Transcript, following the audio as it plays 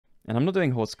And I'm not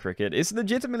doing horse cricket. It's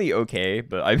legitimately okay,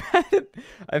 but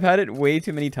I've had it way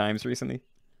too many times recently.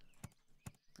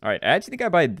 Alright, I actually think I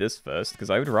buy this first, because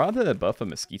I would rather buff a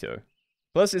mosquito.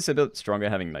 Plus, it's a bit stronger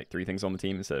having like 3 things on the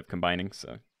team instead of combining,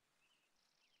 so.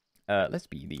 Let's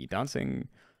be the dancing...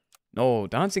 No,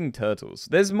 dancing turtles.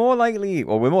 There's more likely...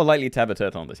 Well, we're more likely to have a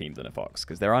turtle on the team than a fox,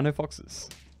 because there are no foxes.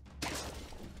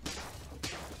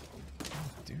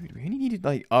 Dude, we only needed,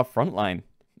 like, our front line.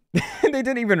 They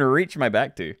didn't even reach my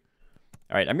back to.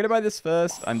 Alright, I'm gonna buy this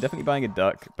first. I'm definitely buying a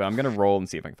duck, but I'm gonna roll and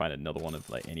see if I can find another one of,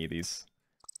 like, any of these.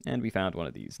 And we found one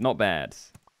of these. Not bad.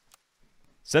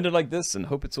 Send it like this and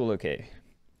hope it's all okay.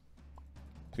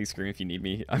 Please scream if you need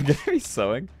me. I'm gonna be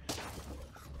sewing.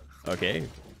 Okay.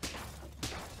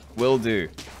 Will do.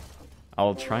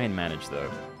 I'll try and manage, though.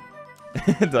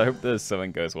 And I hope the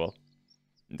sewing goes well.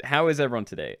 How is everyone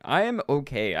today? I am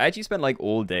okay. I actually spent, like,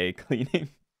 all day cleaning.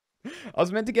 I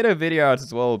was meant to get a video out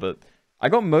as well, but I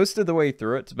got most of the way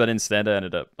through it, but instead I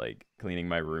ended up, like, cleaning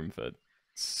my room for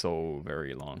so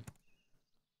very long.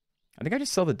 I think I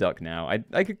just sell the duck now.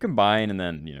 I could combine and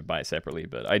then, you know, buy it separately,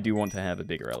 but I do want to have a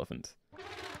bigger elephant.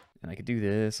 And I could do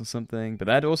this or something, but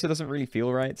that also doesn't really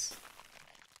feel right.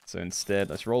 So instead,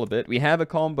 let's roll a bit. We have a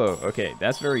combo. Okay,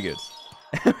 that's very good.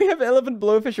 We have elephant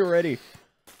blowfish already.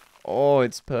 Oh,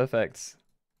 it's perfect.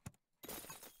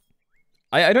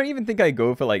 I don't even think I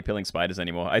go for, like, pilling spiders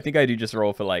anymore. I think I do just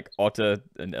roll for, like, otter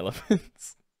and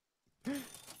elephants.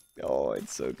 Oh,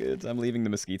 it's so good. I'm leaving the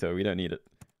mosquito. We don't need it.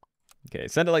 Okay,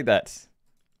 send it like that.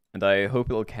 And I hope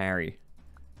it'll carry.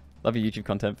 Love your YouTube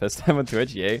content. First time on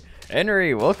Twitch. Yay.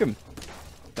 Henry, welcome.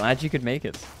 Glad you could make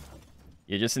it.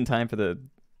 You're just in time for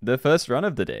the first run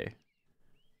of the day.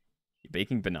 You're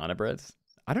baking banana bread?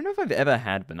 I don't know if I've ever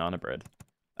had banana bread.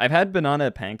 I've had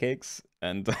banana pancakes,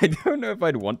 and I don't know if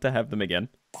I'd want to have them again.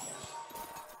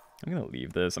 I'm gonna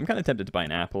leave this. I'm kind of tempted to buy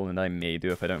an apple, and I may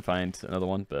do if I don't find another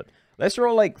one, but let's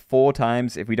roll like 4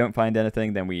 times. If we don't find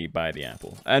anything, then we buy the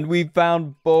apple. And we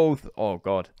found both. Oh,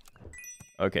 God.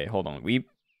 Okay, hold on.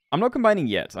 I'm not combining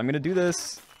yet. I'm gonna do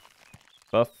this.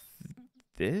 Buff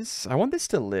this. I want this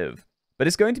to live. But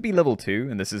it's going to be level 2,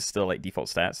 and this is still like default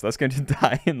stats, so that's going to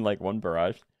die in like 1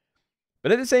 barrage.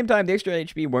 But at the same time, the extra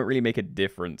HP won't really make a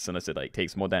difference unless it like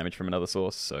takes more damage from another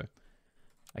source, so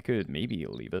I could maybe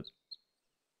leave it.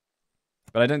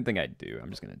 But I don't think I do. I'm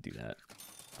just going to do that.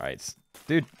 Alright.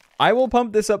 Dude, I will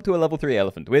pump this up to a level 3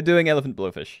 elephant. We're doing elephant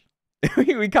blowfish.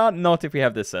 We can't not if we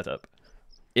have this set up.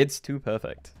 It's too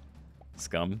perfect.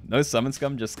 Scum. No summon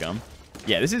scum, just scum.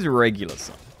 Yeah, this is regular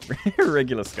scum.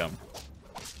 Regular scum.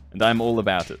 And I'm all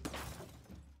about it.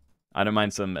 I don't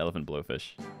mind some elephant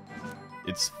blowfish.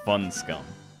 It's fun scum.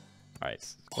 Alright,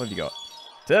 what have you got?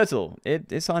 Turtle!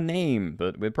 It's our name,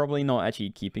 but we're probably not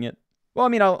actually keeping it. Well, I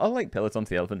mean, I'll like pellet onto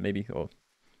the elephant maybe, or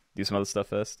do some other stuff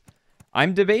first.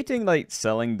 I'm debating, like,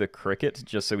 selling the cricket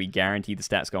just so we guarantee the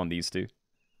stats go on these 2.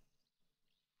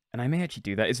 And I may actually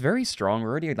do that. It's very strong. We're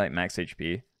already at, like, max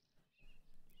HP.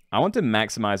 I want to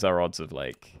maximize our odds of,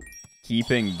 like,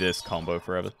 keeping this combo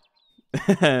forever.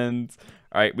 And,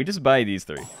 alright, we just buy these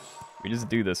 3. We just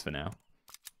do this for now.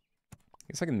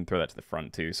 I guess I can throw that to the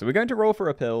front, too. So we're going to roll for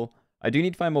a pill. I do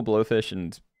need to find more blowfish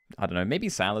and, I don't know, maybe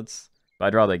salads. But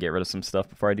I'd rather get rid of some stuff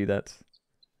before I do that.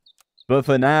 But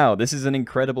for now, this is an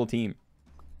incredible team.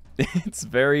 It's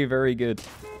very, very good.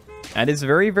 And it's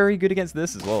very, very good against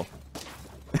this as well.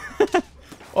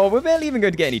 Oh, we're barely even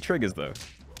going to get any triggers, though.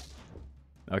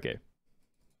 Okay.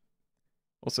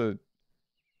 Also,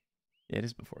 yeah, it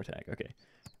is before attack.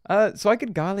 Okay. So I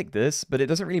could garlic this, but it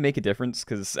doesn't really make a difference,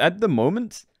 because at the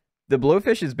moment, the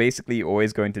blowfish is basically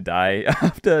always going to die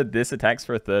after this attacks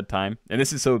for a 3rd time. And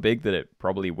this is so big that it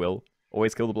probably will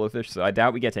always kill the blowfish, so I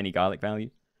doubt we get any garlic value.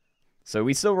 So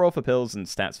we still roll for pills and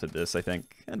stats for this, I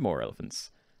think, and more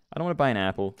elephants. I don't want to buy an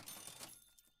apple.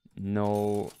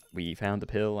 No, we found the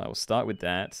pill. I will start with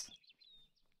that.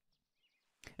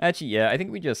 Actually, yeah, I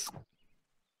think we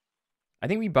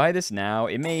buy this now.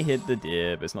 It may hit the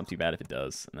deer, but it's not too bad if it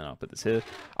does. And then I'll put this here.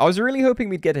 I was really hoping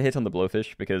we'd get a hit on the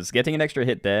blowfish, because getting an extra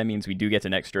hit there means we do get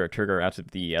an extra trigger out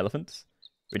of the elephant,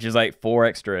 which is like 4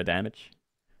 extra damage.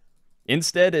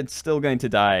 Instead, it's still going to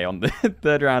die on the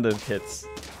 3rd round of hits.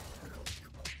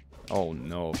 Oh,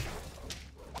 no.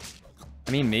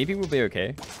 I mean, maybe we'll be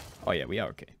okay. Oh, yeah, we are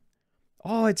okay.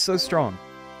 Oh, it's so strong.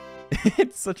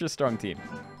 It's such a strong team.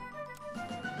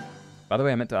 By the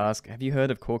way, I meant to ask, have you heard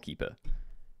of Core Keeper?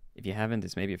 If you haven't,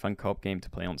 it's maybe a fun co-op game to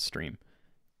play on stream.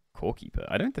 Core Keeper?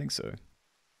 I don't think so.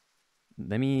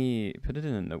 Let me put it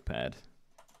in a notepad.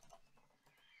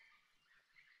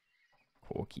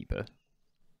 Core Keeper.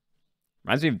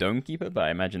 Reminds me of Dome Keeper, but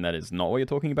I imagine that is not what you're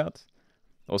talking about.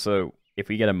 Also, if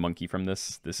we get a monkey from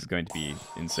this, this is going to be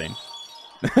insane.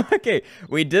 Okay,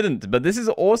 we didn't, but this is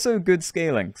also good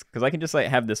scaling, because I can just like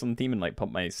have this on the team and like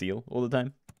pump my seal all the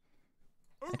time.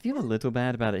 I feel a little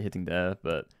bad about it hitting there,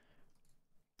 but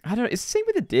I don't know. It's the same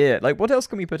with the deer. Like, what else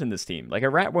can we put in this team? Like, a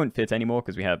rat won't fit anymore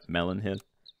because we have melon here.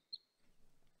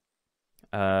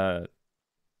 I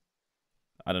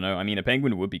don't know. I mean, a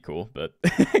penguin would be cool, but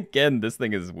again, this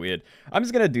thing is weird. I'm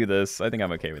just gonna do this. I think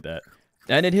I'm okay with that.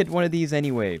 And it hit one of these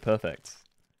anyway. Perfect.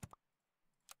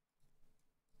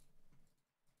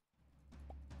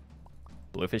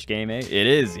 Blowfish game, eh? It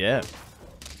is, yeah.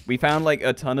 We found like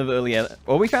a ton of early...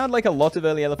 Well, we found like a lot of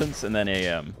early elephants and then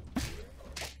a...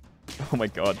 Oh my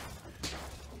god.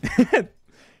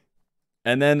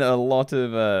 And then a lot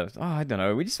of... Oh, I don't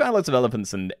know. We just found lots of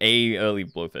elephants and a early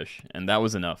blowfish. And that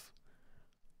was enough.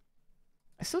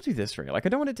 I still do this right. Like, I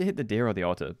don't want it to hit the deer or the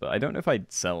otter, but I don't know if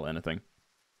I'd sell anything.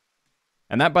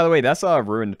 And that, by the way, that's our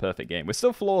ruined perfect game. We're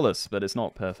still flawless, but it's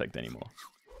not perfect anymore.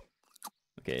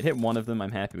 Okay, it hit one of them.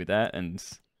 I'm happy with that. And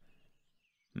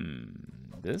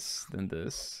this, then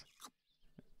this.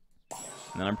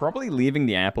 And then I'm probably leaving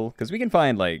the apple, because we can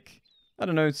find, like, I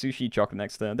don't know, sushi, chocolate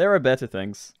next turn. There are better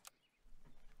things.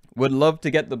 Would love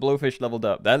to get the blowfish leveled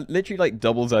up. That literally, like,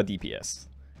 doubles our DPS.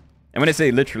 And when I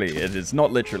say literally, it is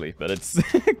not literally, but it's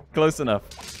close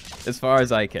enough as far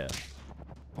as I care.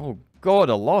 Oh, God,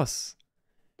 a loss.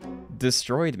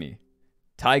 Destroyed me.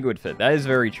 Tiger would fit. That is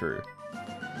very true.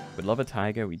 Would love a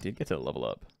tiger. We did get to level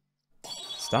up.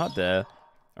 Start there.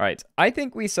 Alright, I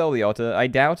think we sell the otter. I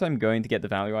doubt I'm going to get the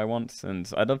value I want, and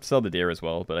I'd love to sell the deer as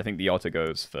well, but I think the otter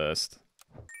goes first.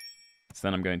 So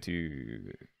then I'm going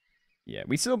to... Yeah,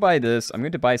 we still buy this. I'm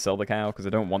going to sell the cow, because I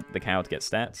don't want the cow to get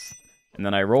stats. And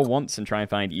then I roll once and try and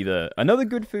find either another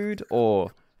good food,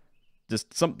 or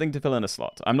just something to fill in a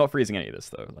slot. I'm not freezing any of this,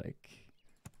 though. Like...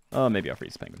 Oh, maybe I'll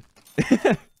freeze the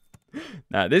penguin.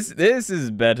 Nah, this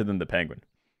is better than the penguin.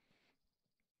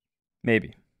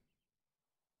 Maybe.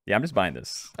 Yeah, I'm just buying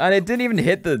this. And it didn't even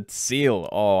hit the seal.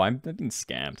 Oh, I'm being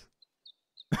scammed.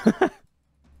 I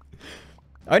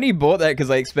only bought that because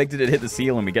I expected it to hit the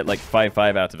seal and we get like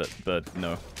 5/5 out of it. But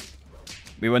no.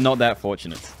 We were not that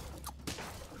fortunate.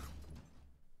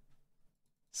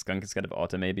 Skunk instead of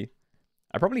otter, maybe.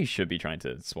 I probably should be trying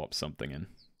to swap something in.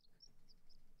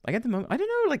 Like at the moment, I don't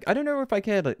know. Like I don't know if I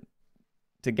care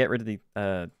to get rid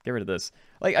of this.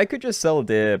 Like I could just sell a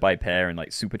deer by pair and like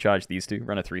supercharge these two,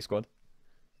 run a 3 squad.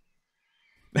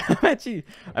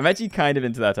 I'm actually kind of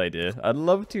into that idea. I'd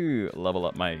love to level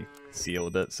up my seal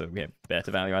a bit so we have better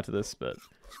value out of this, but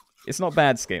it's not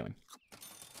bad scaling.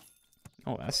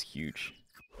 Oh, that's huge.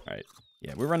 All right,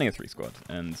 yeah, we're running a 3 squad,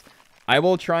 and I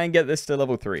will try and get this to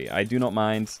level 3. I do not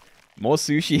mind. More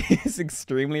sushi is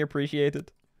extremely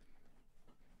appreciated.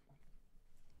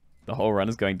 The whole run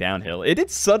is going downhill. It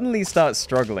did suddenly start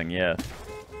struggling, yeah.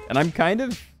 And I'm kind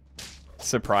of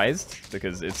surprised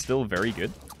because it's still very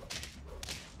good.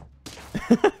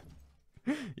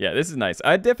 Yeah, this is nice.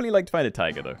 I'd definitely like to find a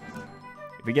tiger, though.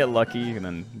 If we get lucky, and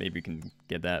then maybe we can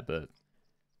get that, but...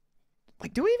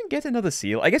 Like, do we even get another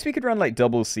seal? I guess we could run, like,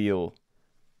 double seal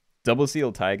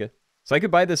tiger. So I could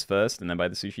buy this first, and then buy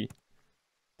the sushi. I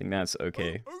think that's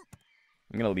okay.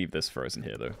 I'm gonna leave this frozen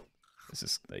here, though. Let's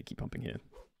just, like, keep pumping here.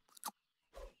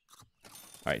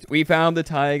 Alright, we found the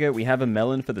tiger. We have a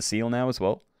melon for the seal now as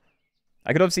well.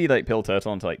 I could obviously, like, pill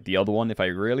turtle onto, like, the other one if I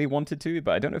really wanted to,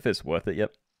 but I don't know if it's worth it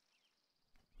yet.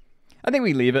 I think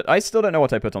we leave it. I still don't know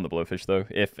what I put on the blowfish, though,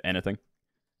 if anything.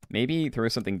 Maybe throw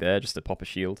something there just to pop a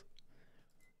shield.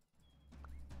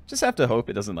 Just have to hope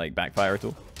it doesn't, like, backfire at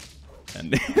all.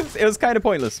 And it was kind of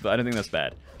pointless, but I don't think that's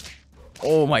bad.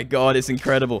 Oh my god, it's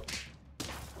incredible.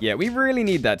 Yeah, we really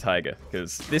need that tiger,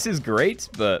 because this is great,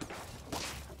 but...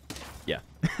 Yeah.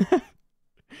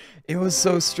 It was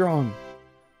so strong.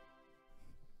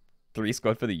 3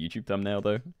 squad for the YouTube thumbnail,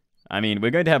 though. I mean,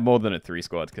 we're going to have more than a 3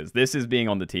 squad, because this is being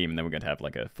on the team, and then we're going to have,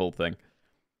 like, a full thing.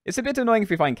 It's a bit annoying if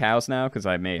we find cows now, because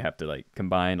I may have to, like,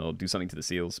 combine or do something to the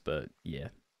seals, but yeah.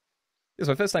 This is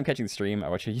my first time catching the stream. I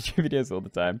watch your YouTube videos all the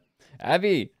time.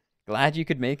 Abby, glad you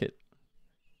could make it.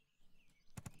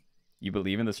 You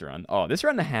believe in this run? Oh, this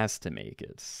run has to make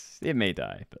it. It may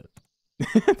die,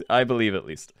 but I believe at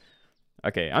least.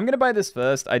 Okay, I'm going to buy this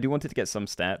first. I do want it to get some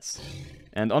stats.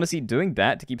 And honestly, doing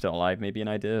that to keep it alive may be an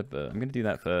idea, but I'm going to do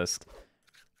that first.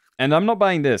 And I'm not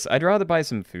buying this. I'd rather buy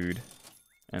some food.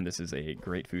 And this is a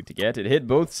great food to get. It hit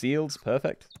both seals.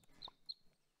 Perfect.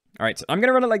 Alright, so I'm going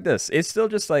to run it like this. It's still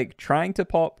just like trying to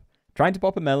pop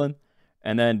a melon.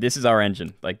 And then this is our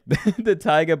engine. Like the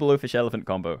tiger, blowfish, elephant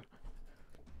combo.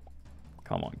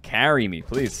 Come on, carry me,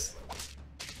 please.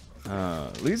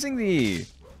 Losing the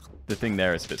thing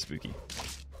there is a bit spooky.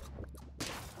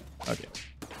 Okay.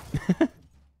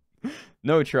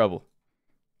 No trouble.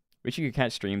 Wish you could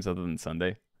catch streams other than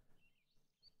Sunday.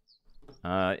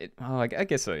 I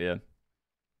guess so, yeah.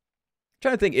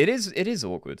 Trying to think, it is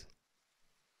awkward.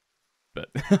 But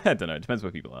I don't know, it depends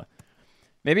where people are.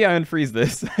 Maybe I unfreeze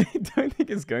this. I don't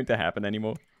think it's going to happen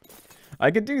anymore.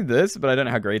 I could do this, but I don't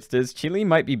know how great it is. Chili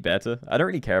might be better. I don't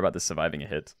really care about this surviving a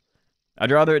hit.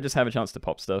 I'd rather it just have a chance to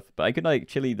pop stuff. But I could like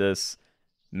chili this,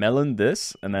 melon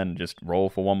this, and then just roll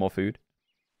for one more food.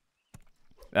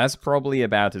 That's probably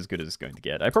about as good as it's going to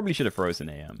get. I probably should have frozen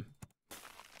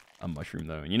a mushroom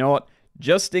though. And you know what?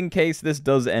 Just in case this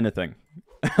does anything,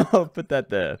 I'll put that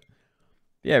there.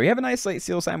 Yeah, we have a nice like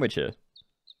seal sandwich here.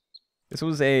 This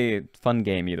was a fun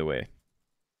game either way.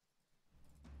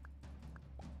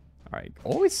 Alright.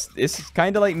 Oh, it's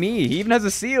kind of like me. He even has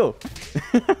a seal.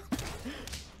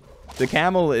 The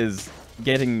camel is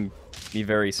getting me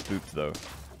very spooked, though.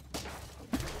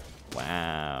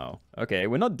 Wow. Okay,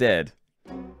 we're not dead.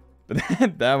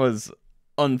 But that was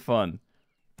unfun.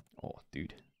 Oh,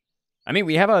 dude. I mean,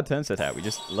 we have our turn set out. We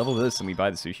just level this and we buy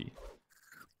the sushi.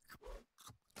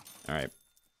 Alright.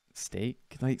 Steak?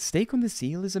 Like, steak on the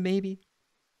seal is a maybe?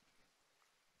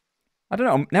 I don't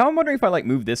know. Now I'm wondering if I, like,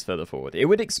 move this further forward. It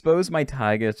would expose my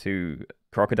tiger to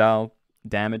crocodile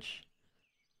damage.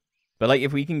 But, like,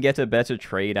 if we can get a better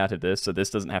trade out of this, so this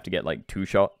doesn't have to get, like,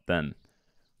 two-shot, then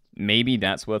maybe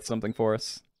that's worth something for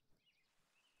us.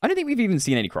 I don't think we've even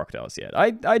seen any crocodiles yet.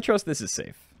 I trust this is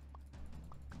safe.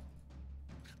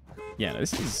 Yeah, no,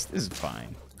 this is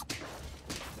fine.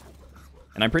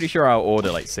 And I'm pretty sure our order,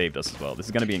 like, saved us as well. This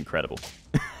is going to be incredible.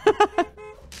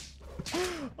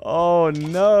 Oh,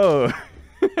 no.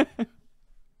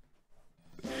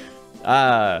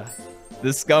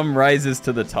 The scum rises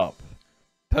to the top.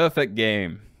 Perfect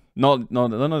game. Not a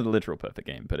literal perfect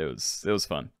game, but it was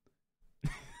fun.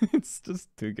 It's just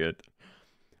too good.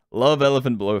 Love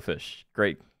Elephant Blowfish.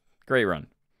 Great run.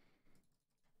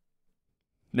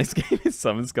 This game is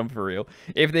Summon Scum for real.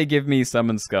 If they give me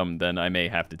Summon Scum, then I may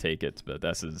have to take it, but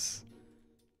that's as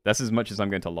much as I'm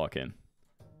going to lock in.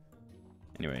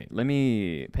 Anyway, let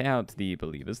me pay out the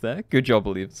believers there. Good job,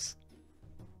 believers.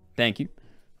 Thank you.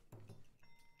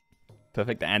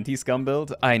 Perfect anti-scum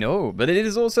build? I know, but it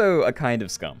is also a kind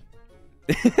of scum.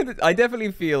 I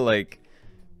definitely feel like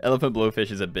Elephant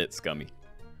Blowfish is a bit scummy.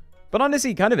 But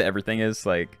honestly, kind of everything is.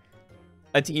 Like,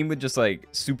 a team with just, like,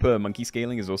 super monkey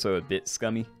scaling is also a bit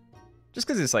scummy. Just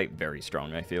because it's, like, very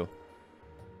strong, I feel.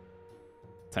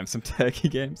 Time for some turkey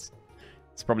games.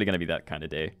 It's probably going to be that kind of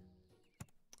day.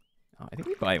 Oh, I think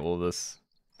we buy all this.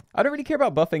 I don't really care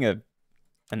about buffing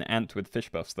an ant with fish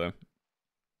buffs, though.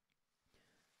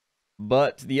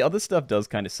 But the other stuff does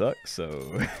kind of suck,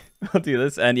 so I'll do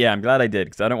this. And yeah, I'm glad I did,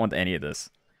 because I don't want any of this.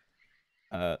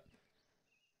 Oh,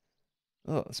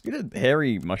 speed of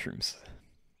hairy mushrooms.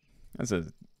 That's a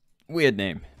weird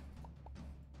name.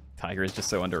 Tiger is just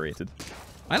so underrated.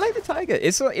 I like the tiger.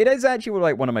 It is actually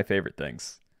like one of my favorite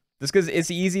things. Just because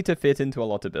it's easy to fit into a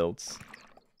lot of builds.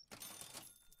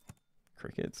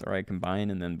 Crickets. Alright,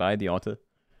 combine and then buy the otter.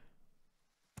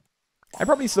 I'd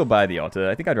probably still buy the otter.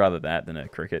 I think I'd rather that than a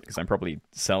cricket, because I'm probably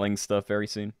selling stuff very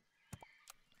soon.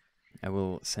 I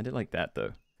will send it like that,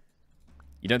 though.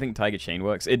 You don't think Tiger Chain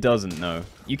works? It doesn't, no.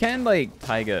 You can, like,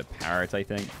 Tiger Parrot, I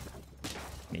think.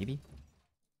 Maybe?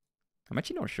 I'm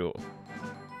actually not sure.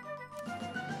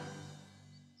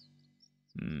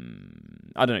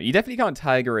 I don't know. You definitely can't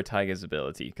Tiger a Tiger's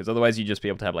ability, because otherwise you'd just be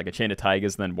able to have, like, a chain of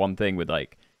tigers and then one thing with,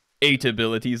 like, 8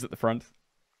 abilities at the front.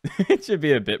 It should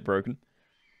be a bit broken.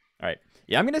 Alright.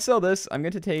 Yeah, I'm going to sell this. I'm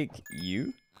going to take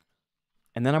you.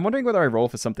 And then I'm wondering whether I roll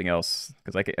for something else.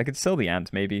 Because I could sell the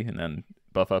ant, maybe, and then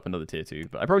buff up another tier 2.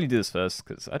 But I probably do this first,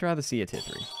 because I'd rather see a tier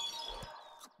 3.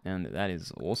 And that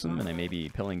is awesome. And I may be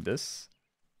pilling this.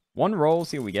 One roll,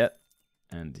 see what we get.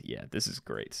 And yeah, this is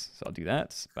great. So I'll do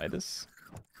that. Buy this.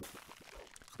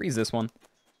 Freeze this one.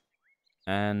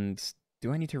 And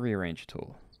do I need to rearrange at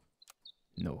all?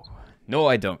 No. No,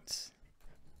 I don't.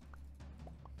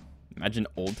 Imagine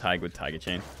old Tiger with Tiger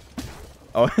Chain.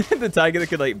 Oh, the Tiger that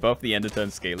could, like, buff the end of turn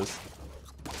scalers.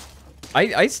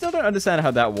 I still don't understand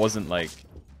how that wasn't, like,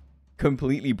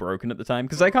 completely broken at the time.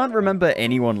 Because I can't remember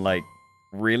anyone, like,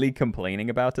 really complaining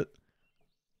about it.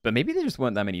 But maybe there just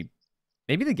weren't that many...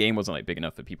 Maybe the game wasn't, like, big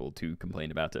enough for people to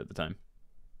complain about it at the time.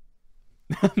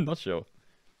 I'm not sure.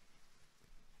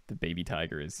 The baby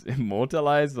tiger is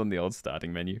immortalized on the old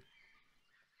starting menu.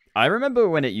 I remember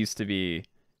when it used to be...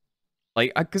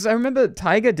 Like, because I remember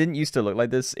Tiger didn't used to look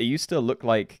like this. It used to look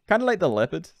like, kind of like the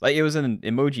leopard. Like, it was an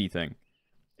emoji thing.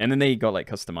 And then they got, like,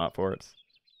 custom art for it.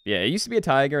 Yeah, it used to be a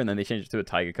tiger, and then they changed it to a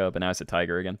tiger cub, and now it's a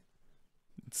tiger again.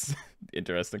 It's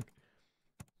interesting.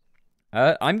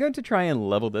 I'm going to try and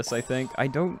level this, I think. I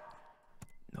don't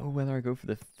know whether I go for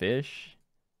the fish.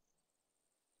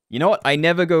 You know what? I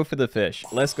never go for the fish.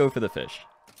 Let's go for the fish.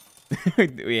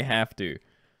 We have to.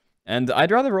 And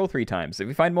I'd rather roll 3 times. If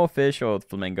we find more fish or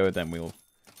flamingo, then we'll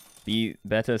be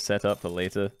better set up for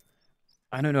later.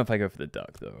 I don't know if I go for the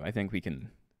duck, though. I think we can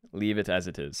leave it as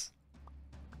it is.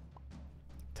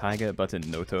 Tiger button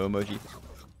Noto emoji.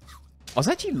 I was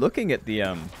actually looking at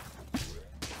the,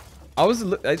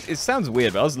 it sounds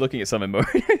weird, but I was looking at some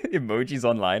emojis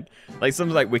online. Like some,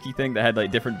 like, wiki thing that had,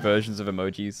 like, different versions of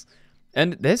emojis.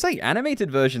 And there's, like,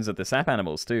 animated versions of the sap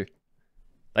animals, too.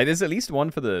 Like, there's at least one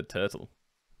for the turtle.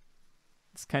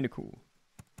 It's kind of cool.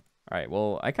 Alright,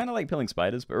 well, I kind of like killing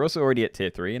spiders, but we're also already at tier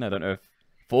 3, and I don't know if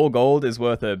 4 gold is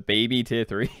worth a baby tier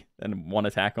 3 and 1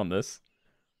 attack on this.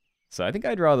 So I think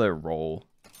I'd rather roll.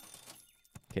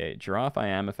 Okay, giraffe I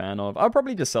am a fan of. I'll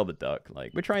probably just sell the duck.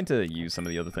 Like, we're trying to use some of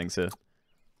the other things to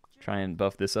try and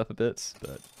buff this up a bit,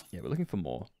 but yeah, we're looking for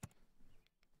more.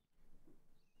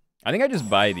 I think I just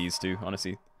buy these two,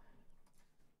 honestly.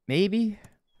 Maybe?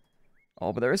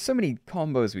 Oh, but there are so many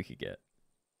combos we could get.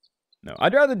 No,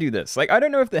 I'd rather do this. Like, I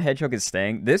don't know if the hedgehog is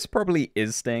staying. This probably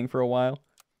is staying for a while.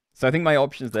 So I think my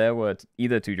options there were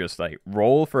either to just, like,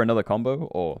 roll for another combo,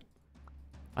 or...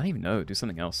 I don't even know, do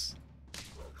something else.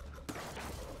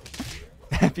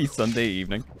 Happy Sunday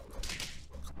evening.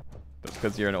 But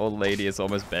because you're an old lady, it's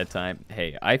almost bedtime.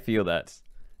 Hey, I feel that.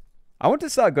 I want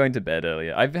to start going to bed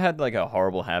earlier. I've had, like, a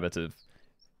horrible habit of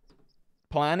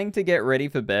planning to get ready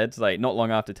for bed, like, not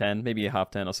long after 10, maybe half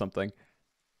 10 or something.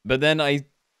 But then I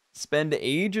spend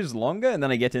ages longer, and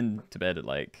then I get into bed at,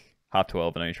 like, half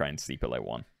 12, and I try and sleep at, like,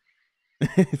 1.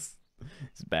 it's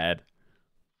bad.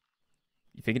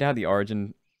 You figured out the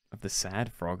origin of the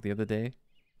sad frog the other day?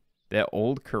 They're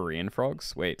old Korean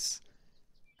frogs? Wait,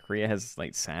 Korea has,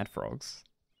 like, sad frogs?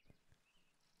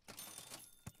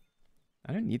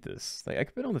 I don't need this. Like, I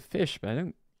could put on the fish, but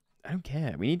I don't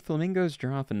care. We need flamingos,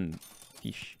 giraffe, and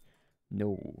fish.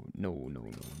 No,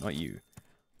 not you.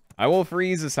 I will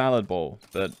freeze a salad bowl,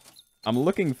 but I'm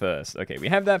looking first. Okay, we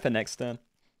have that for next turn.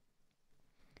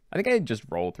 I think I just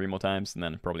roll 3 more times and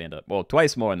then probably end up... Well,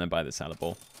 twice more and then buy the salad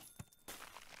bowl.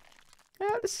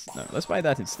 Let's buy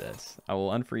that instead. I will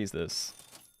unfreeze this.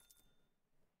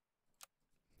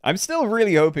 I'm still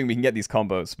really hoping we can get these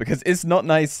combos, because it's not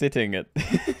nice sitting at,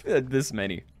 at this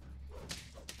many.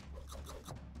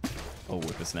 Oh,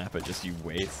 whippersnapper, just you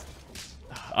wait.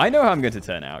 I know how I'm going to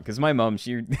turn out, because my mom,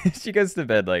 she goes to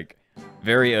bed, like,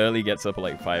 very early, gets up at,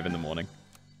 like, 5 in the morning.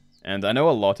 And I know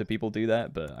a lot of people do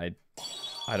that, but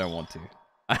I don't want to.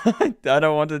 I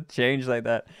don't want to change like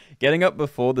that. Getting up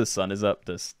before the sun is up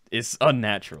is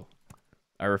unnatural.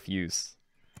 I refuse.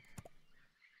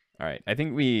 Alright, I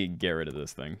think we get rid of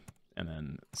this thing. And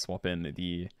then swap in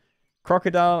the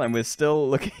crocodile, and we're still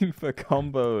looking for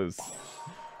combos.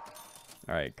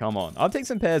 Alright, come on. I'll take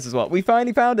some pairs as well. We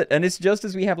finally found it, and it's just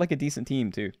as we have, like, a decent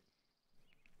team, too.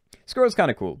 Squirrel's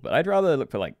kind of cool, but I'd rather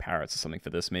look for, like, parrots or something for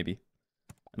this, maybe.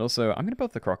 And also, I'm going to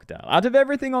buff the crocodile. Out of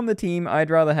everything on the team, I'd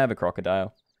rather have a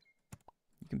crocodile.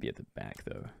 You can be at the back,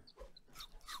 though.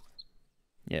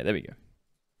 Yeah, there we go.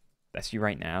 That's you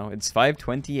right now. It's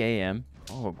 5:20 a.m.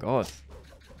 Oh, God.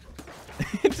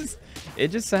 it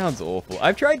just sounds awful.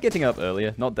 I've tried getting up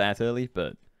earlier. Not that early,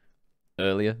 but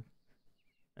earlier.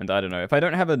 And I don't know. If I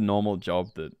don't have a normal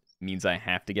job that means I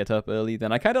have to get up early,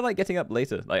 then I kind of like getting up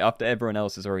later. Like, after everyone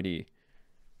else has already,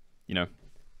 you know,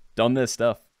 done their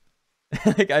stuff.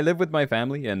 Like, I live with my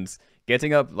family, and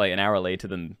getting up, like, an hour later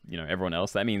than, you know, everyone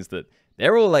else, that means that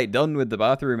they're all, like, done with the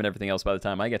bathroom and everything else by the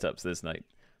time I get up. So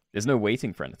there's no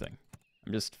waiting for anything.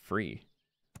 I'm just free.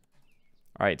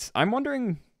 Alright, I'm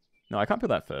wondering... No, I can't put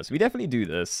that first. We definitely do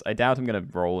this. I doubt I'm going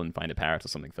to roll and find a parrot or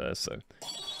something first, so...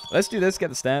 Let's do this, get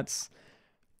the stats.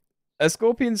 A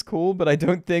scorpion's cool, but I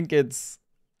don't think it's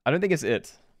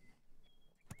it.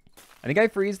 I think I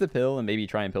freeze the pill and maybe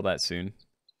try and pill that soon.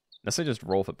 Unless I just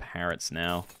roll for parrots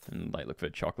now and, like, look for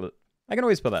chocolate. I can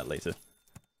always pill that later.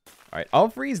 Alright, I'll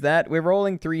freeze that. We're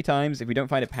rolling 3 times. If we don't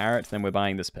find a parrot, then we're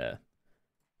buying this pair.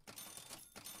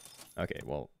 Okay,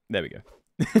 well, there we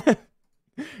go.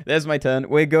 There's my turn.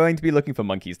 We're going to be looking for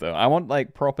monkeys, though. I want,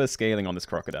 like, proper scaling on this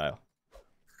crocodile.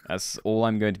 That's all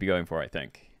I'm going to be going for, I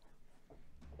think.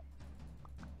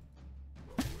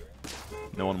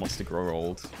 No one wants to grow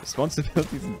old.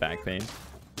 Responsibilities and back pain.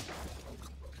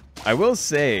 I will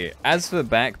say, as for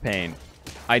back pain,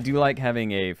 I do like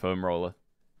having a foam roller.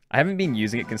 I haven't been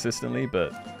using it consistently,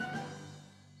 but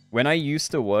when I used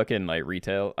to work in, like,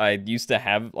 retail, I used to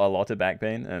have a lot of back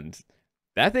pain, and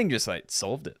that thing just, like,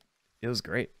 solved it. It was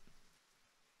great.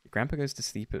 Your grandpa goes to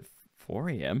sleep at 4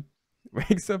 a.m.,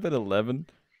 wakes up at 11,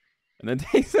 And then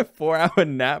takes a 4-hour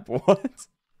nap. What?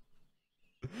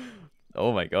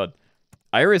 Oh my god.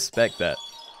 I respect that.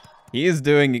 He is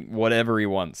doing whatever he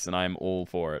wants, and I'm all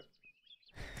for it.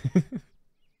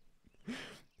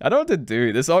 I don't know what to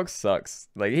do. This ox sucks.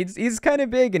 Like, he's kind of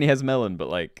big and he has melon, but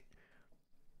like...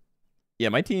 Yeah,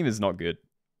 my team is not good.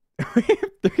 We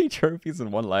have 3 trophies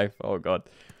in 1 life. Oh god.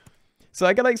 So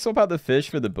I can like swap out the fish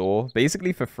for the boar,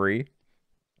 basically for free.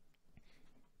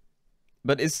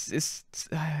 But it's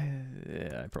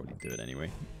yeah, I probably do it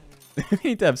anyway. We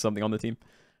need to have something on the team.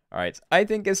 Alright, I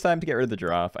think it's time to get rid of the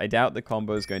giraffe. I doubt the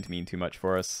combo is going to mean too much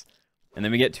for us. And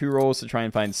then we get 2 rolls to try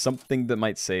and find something that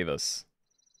might save us.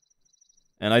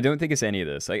 And I don't think it's any of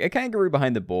this. Like, a kangaroo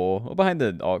behind the boar, or behind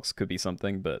the ox could be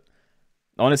something, but...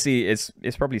 Honestly, it's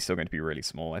probably still going to be really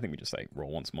small. I think we just, like,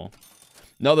 roll once more.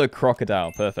 Another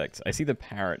crocodile. Perfect. I see the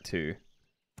parrot, too.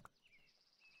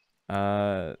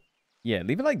 Yeah,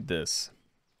 leave it like this.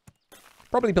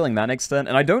 Probably pilling that next turn.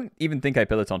 And I don't even think I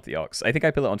pill it onto the ox. I think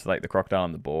I pill it onto, like, the crocodile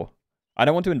and the boar. I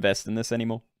don't want to invest in this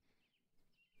anymore.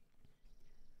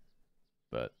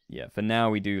 But, yeah, for now,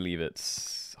 we do leave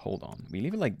it... Hold on. We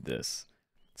leave it like this.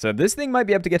 So this thing might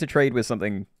be able to get a trade with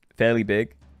something fairly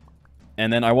big.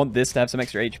 And then I want this to have some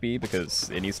extra HP because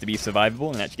it needs to be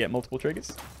survivable and actually get multiple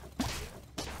triggers.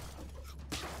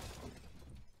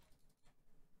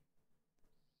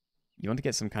 You want to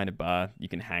get some kind of bar you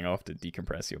can hang off to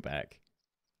decompress your back.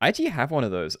 I actually have one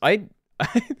of those. I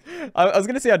was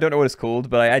going to say I don't know what it's called,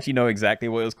 but I actually know exactly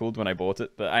what it was called when I bought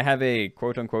it. But I have a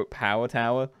quote-unquote power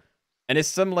tower. And it's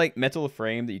some like metal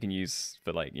frame that you can use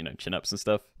for like, you know, chin-ups and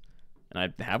stuff. And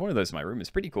I have one of those in my room. It's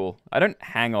pretty cool. I don't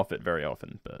hang off it very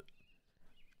often, but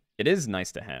it is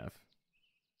nice to have.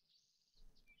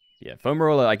 Yeah, foam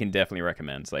roller I can definitely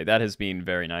recommend. Like, that has been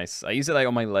very nice. I use it like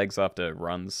on my legs after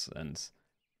runs, and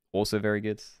also very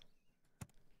good.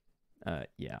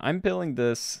 Yeah, I'm pilling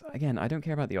this. Again, I don't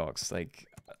care about the ox. Like,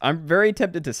 I'm very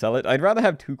tempted to sell it. I'd rather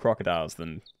have 2 crocodiles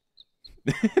than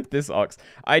this ox.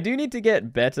 I do need to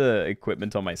get better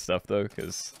equipment on my stuff, though,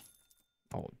 because...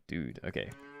 Oh, dude. Okay.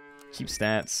 Cheap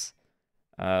stats.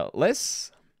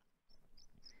 Let's...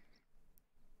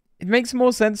 It makes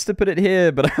more sense to put it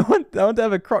here, but I want to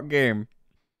have a croc game.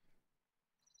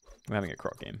 I'm having a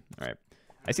croc game. Alright.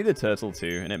 I see the turtle,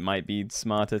 too, and it might be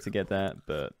smarter to get that,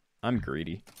 but I'm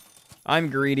greedy.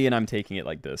 I'm greedy, and I'm taking it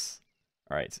like this.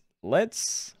 Alright.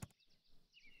 Let's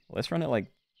run it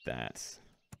like that.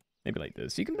 Maybe like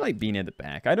this. You can, like, be near the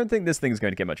back. I don't think this thing's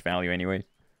going to get much value anyway.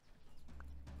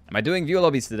 Am I doing viewer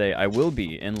lobbies today? I will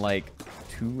be in, like,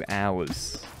 2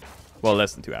 hours. Well,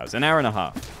 less than 2 hours. An hour and a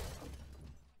half.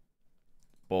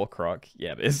 Ball croc.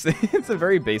 Yeah, but it's a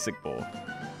very basic ball.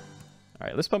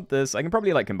 Alright, let's pump this. I can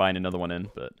probably, like, combine another one in,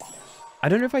 but... I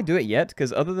don't know if I do it yet,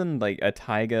 because other than, like, a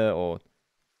tiger or...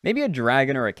 Maybe a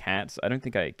dragon or a cat, I don't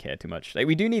think I care too much. Like,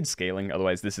 we do need scaling,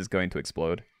 otherwise this is going to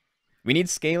explode. We need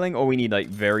scaling, or we need, like,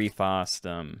 very fast,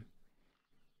 I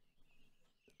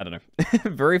don't know.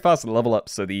 Very fast level up,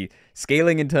 so the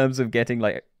scaling in terms of getting,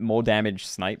 like, more damage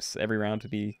snipes every round would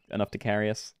be enough to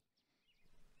carry us.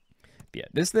 But yeah,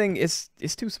 this thing is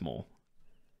too small.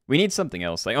 We need something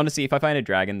else. Like, honestly, if I find a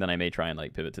dragon, then I may try and,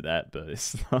 like, pivot to that, but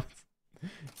it's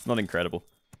not incredible.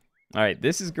 Alright,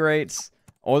 this is great.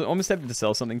 Almost tempted to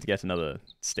sell something to get another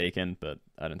stake in, but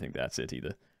I don't think that's it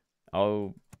either.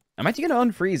 I'm actually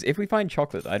going to unfreeze. If we find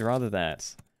chocolate, I'd rather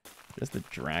that. There's the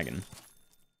dragon.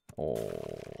 Oh,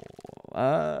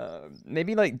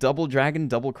 maybe like double dragon,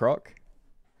 double croc.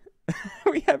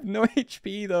 We have no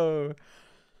HP though.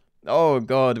 Oh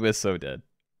god, we're so dead.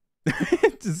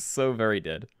 Just so very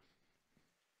dead.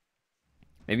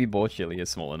 Maybe boar chili is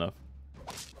small enough.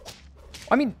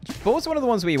 I mean, boar's one of the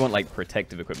ones where you want like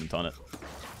protective equipment on it.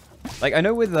 Like I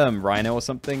know with Rhino or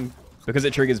something, because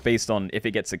it triggers based on if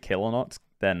it gets a kill or not,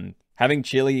 then having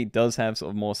chili does have sort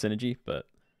of more synergy, but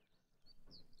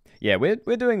yeah, we're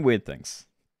doing weird things.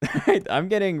 I'm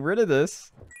getting rid of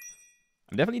this.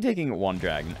 I'm definitely taking 1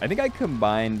 dragon. I think I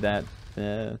combined that.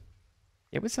 Yeah,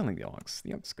 we're selling the ox.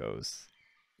 The ox goes.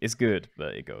 It's good,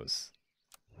 but it goes.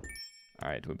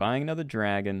 Alright, we're buying another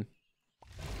dragon.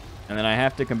 And then I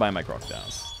have to combine my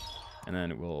crocodiles. And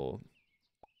then we'll...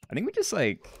 I think we just,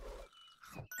 like...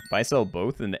 buy sell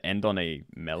both and end on a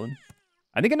melon.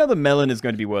 I think another melon is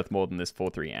going to be worth more than this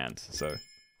 4-3 ant, so...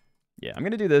 Yeah, I'm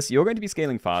going to do this. You're going to be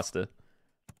scaling faster.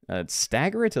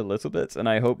 Stagger it a little bit, and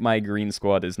I hope my green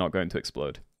squad is not going to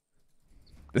explode.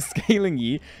 The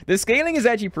scaling is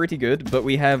actually pretty good, but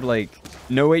we have, like,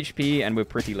 no HP, and we're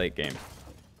pretty late game.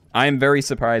 I'm very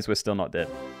surprised we're still not dead.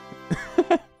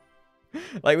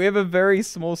 Like, we have a very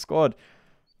small squad.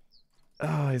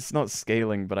 Oh, it's not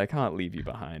scaling, but I can't leave you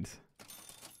behind.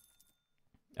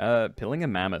 Pilling a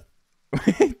mammoth.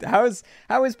 How is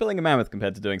killing a mammoth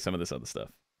compared to doing some of this other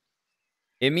stuff?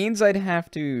 It means I'd have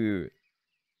to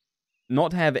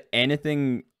not have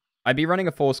anything. I'd be running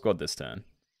a 4 squad this turn.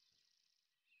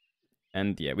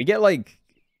 And yeah, we get like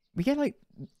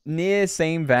near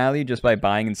same value just by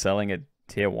buying and selling at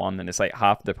tier 1, and it's like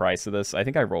half the price of this. I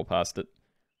think I roll past it.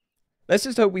 Let's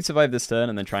just hope we survive this turn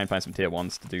and then try and find some tier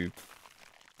 1s to do.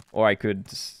 Or I could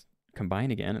just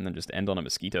combine again and then just end on a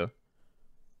mosquito.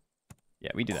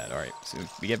 Yeah, we do that. Alright, so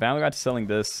we get value out to selling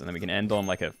this, and then we can end on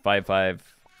like a 5-5,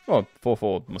 or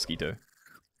 4-4 mosquito.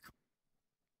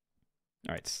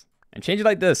 Alright, and change it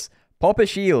like this. Pop a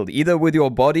shield, either with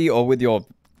your body or with your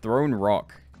thrown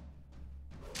rock.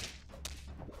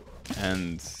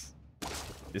 And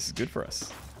this is good for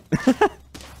us.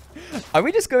 Are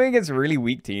we just going against really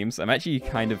weak teams? I'm actually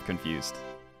kind of confused.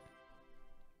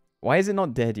 Why is it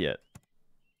not dead yet?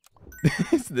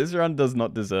 This run does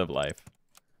not deserve life.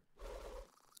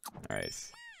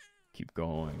 Alright. Keep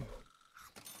going.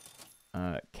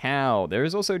 Cow. There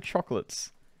is also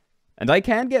chocolates. And I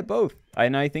can get both.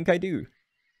 And I think I do.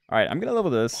 Alright, I'm going to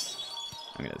level this.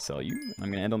 I'm going to sell you. I'm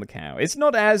going to end on the cow. It's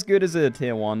not as good as a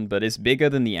tier 1, but it's bigger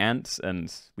than the ant,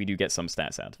 and we do get some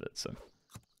stats out of it, so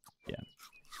yeah.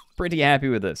 Pretty happy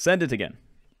with this. Send it again.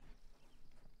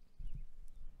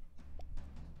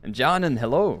 And Janan,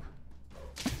 hello.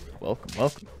 Welcome,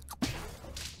 welcome.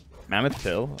 Mammoth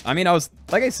pill. I mean,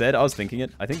 like I said, I was thinking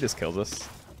it. I think this kills us.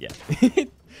 Yeah.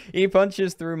 He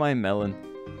punches through my melon.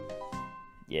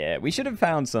 Yeah, we should have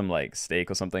found some, like, steak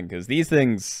or something, because these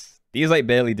things, like,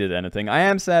 barely did anything. I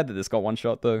am sad that this got one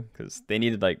shot, though, because they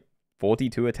needed, like,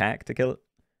 42 attack to kill it.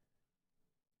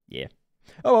 Yeah.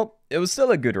 Oh, well, it was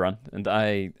still a good run, and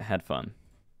I had fun.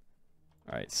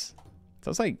 Alright. So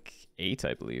that was, like, 8,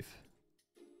 I believe.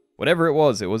 Whatever it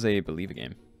was a Believer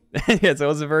game. Yeah, so it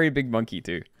was a very big monkey,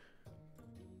 too.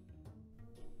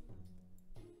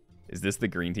 Is this the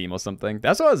green team or something?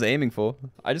 That's what I was aiming for.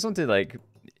 I just wanted, like,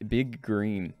 big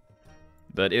green.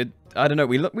 But I don't know,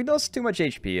 we lost too much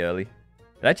HP early.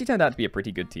 It actually turned out to be a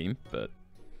pretty good team, but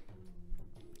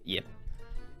yeah.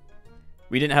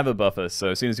 We didn't have a buffer, so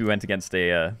as soon as we went against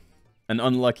an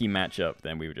unlucky matchup,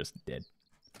 then we were just dead.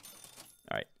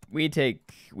 Alright, we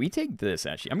take this,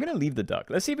 actually. I'm going to leave the duck.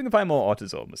 Let's see if we can find more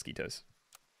otters or mosquitoes.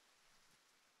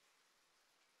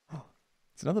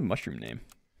 It's another mushroom name.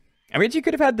 I mean, you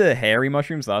could have had the hairy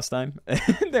mushrooms last time.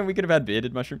 Then we could have had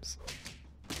bearded mushrooms.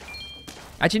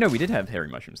 Actually, no, we did have hairy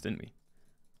mushrooms, didn't we?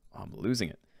 Oh, I'm losing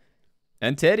it.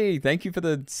 And Teddy, thank you for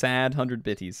the sad 100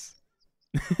 bitties.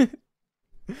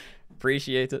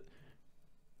 Appreciate it.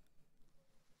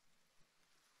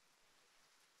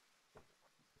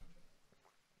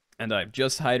 And I've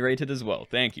just hydrated as well.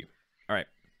 Thank you. All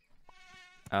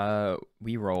right.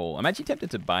 We roll. I'm actually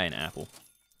tempted to buy an apple.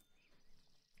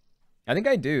 I think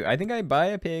I do. I think I buy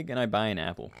a pig and I buy an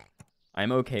apple.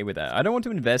 I'm okay with that. I don't want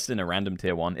to invest in a random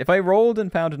tier 1. If I rolled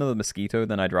and found another mosquito,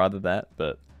 then I'd rather that,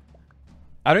 but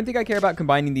I don't think I care about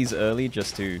combining these early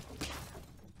just to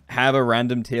have a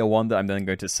random tier 1 that I'm then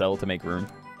going to sell to make room.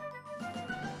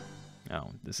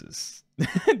 Oh, this is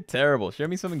terrible. Show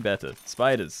me something better.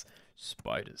 Spiders.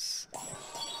 Spiders.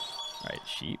 Alright,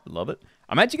 sheep. Love it.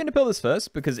 I'm actually going to pill this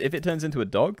first, because if it turns into a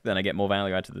dog, then I get more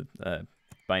value out of the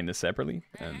buying this separately,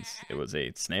 and it was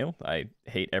a snail. I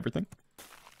hate everything.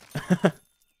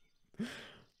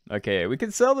 Okay, we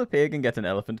could sell the pig and get an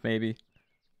elephant maybe,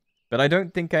 but I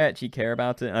don't think I actually care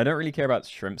about it, and I don't really care about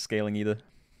shrimp scaling either.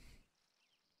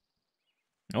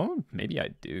 Oh, maybe I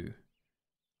do.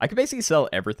 I could basically sell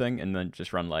everything and then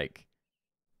just run like,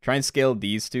 try and scale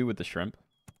these two with the shrimp.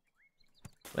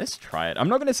 Let's try it. I'm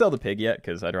not going to sell the pig yet,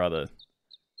 because I'd rather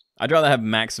have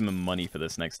maximum money for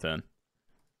this next turn.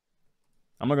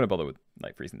 I'm not going to bother with,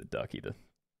 like, freezing the duck either.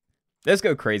 Let's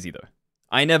go crazy, though.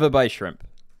 I never buy shrimp.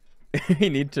 We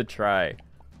need to try.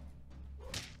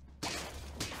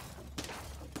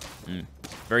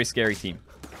 Very scary team.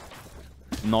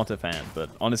 Not a fan,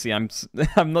 but honestly, I'm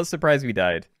not surprised we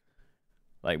died.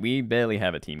 Like, we barely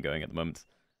have a team going at the moment.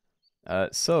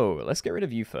 So, let's get rid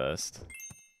of you first.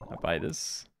 I'll buy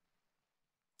this.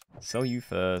 Sell you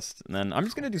first. And then I'm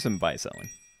just going to do some buy-selling.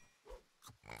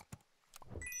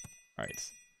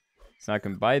 Alright. So I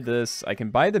can buy this. I can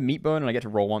buy the meat bone and I get to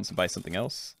roll once and buy something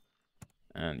else.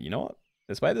 And you know what?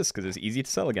 Let's buy this because it's easy to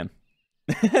sell again.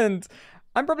 And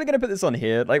I'm probably going to put this on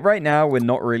here. Like right now, we're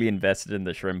not really invested in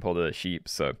the shrimp or the sheep.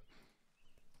 So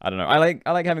I don't know. I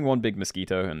like having one big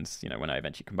mosquito. And you know, when I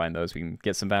eventually combine those, we can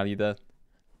get some value there.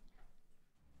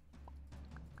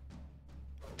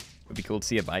 Would be cool to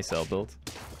see a buy-sell build.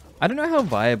 I don't know how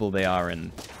viable they are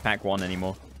in Pack 1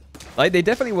 anymore. Like, they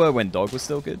definitely were when Dog was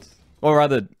still good. Or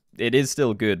rather, it is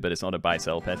still good, but it's not a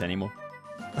buy-sell pet anymore.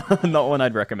 Not one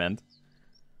I'd recommend.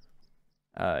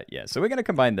 Yeah, so we're going to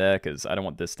combine there because I don't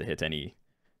want this to hit any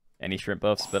shrimp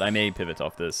buffs, but I may pivot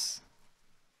off this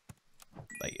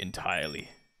like entirely.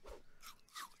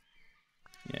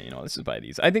 Yeah, you know, let's just buy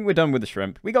these. I think we're done with the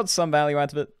shrimp. We got some value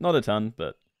out of it. Not a ton,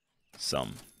 but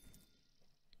some.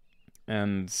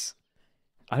 And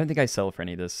I don't think I sell for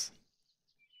any of this.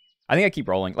 I think I keep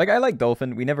rolling. Like, I like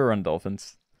dolphin. We never run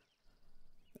dolphins.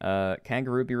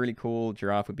 Kangaroo would be really cool.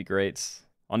 Giraffe would be great.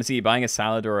 Honestly, buying a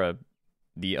salad or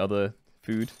the other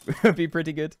food would be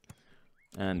pretty good.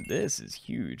 And this is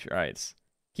huge. All right.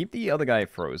 Keep the other guy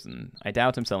frozen. I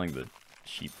doubt I'm selling the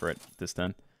sheep for it this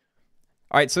turn.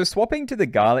 All right, so swapping to the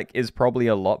garlic is probably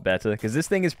a lot better because this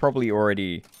thing is probably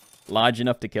already large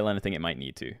enough to kill anything it might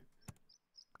need to.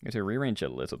 I'm going to rearrange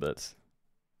it a little bit.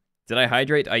 Did I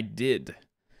hydrate? I did.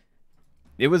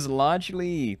 It was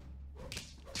largely...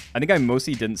 I think I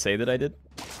mostly didn't say that I did,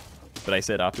 but I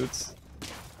said afterwards.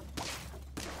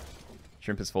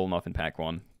 Shrimp has fallen off in pack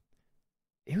 1.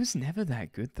 It was never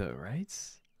that good though, right?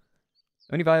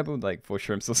 Only viable like 4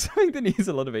 shrimps or something that needs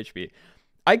a lot of HP.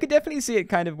 I could definitely see it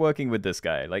kind of working with this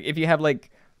guy. Like if you have like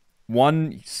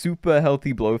one super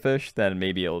healthy blowfish, then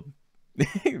maybe it'll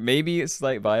maybe it's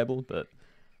like viable, but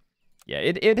yeah,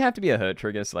 it'd have to be a hurt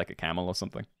trigger, so like a camel or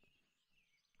something.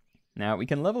 Now we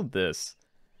can level this.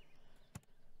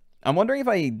 I'm wondering if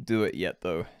I do it yet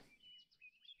though.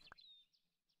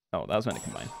 Oh, that was meant to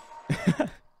combine.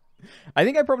 I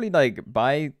think I probably like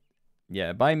buy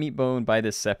meat bone, buy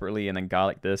this separately, and then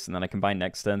garlic this, and then I combine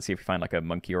next turn, see if we find like a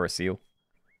monkey or a seal.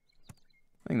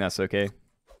 I think that's okay.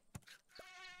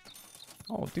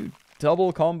 Oh, dude,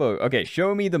 double combo. Okay,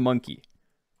 show me the monkey.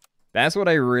 That's what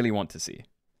I really want to see.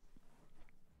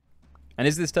 And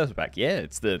is this turtle pack? Yeah,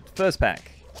 it's the first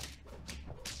pack.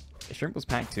 If shrimp was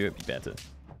pack 2, it'd be better.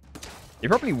 It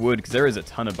probably would, because there is a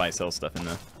ton of buy-sell stuff in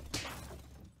there.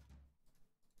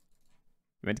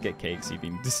 We went to get cakes, you've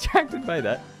been distracted by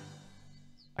that.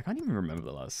 I can't even remember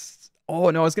the last... Oh,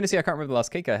 no, I was going to say I can't remember the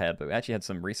last cake I had, but we actually had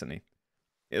some recently.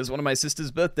 It was one of my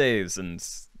sister's birthdays, and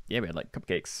yeah, we had like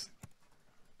cupcakes.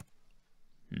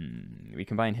 We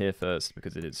combine here first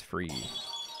because it is free.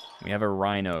 We have a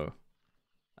rhino.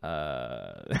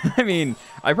 I mean,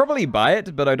 I probably buy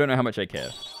it, but I don't know how much I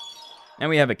care. And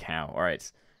we have a cow. All right.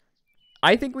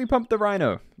 I think we pumped the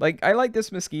rhino. Like, I like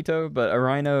this mosquito, but a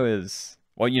rhino is...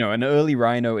 Well, you know, an early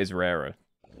rhino is rarer.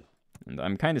 And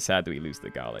I'm kind of sad that we lose the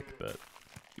garlic, but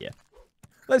yeah.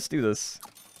 Let's do this.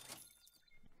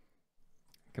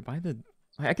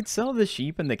 I could sell the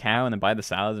sheep and the cow and then buy the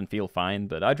salads and feel fine,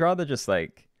 but I'd rather just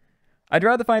like... I'd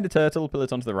rather find a turtle, pull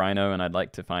it onto the rhino, and I'd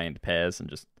like to find pears and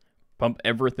just pump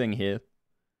everything here.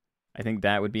 I think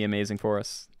that would be amazing for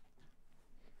us.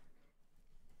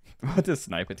 What a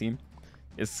sniper team.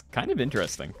 It's kind of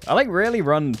interesting. I like rarely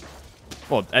run...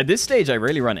 Well, at this stage, I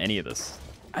rarely run any of this.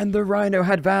 And the rhino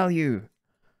had value.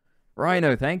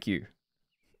 Rhino, thank you.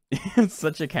 It's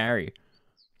such a carry.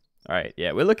 Alright,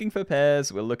 yeah, we're looking for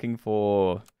pears. We're looking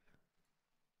for...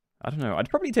 I don't know. I'd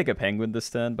probably take a penguin this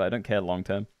turn, but I don't care long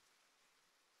term.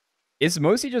 It's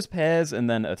mostly just pears and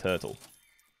then a turtle.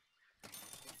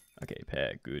 Okay,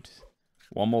 pear, good.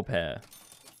 One more pear.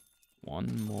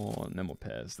 One more, no more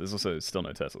pears. There's also still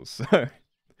no turtles, so...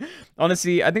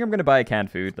 Honestly, I think I'm going to buy a canned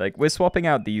food. Like, we're swapping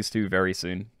out these two very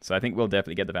soon, so I think we'll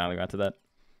definitely get the value out of that.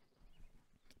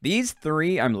 These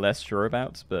 3, I'm less sure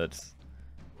about, but...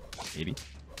 Maybe.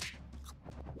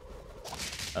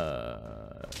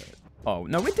 Oh,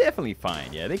 no, we're definitely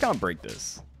fine. Yeah, they can't break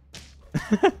this.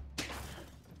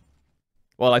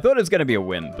 Well, I thought it was going to be a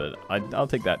win, but I'll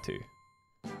take that too.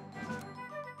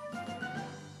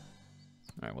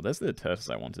 Alright, well, there's the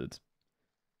turtles I wanted.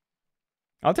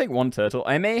 I'll take one turtle.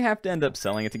 I may have to end up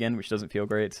selling it again, which doesn't feel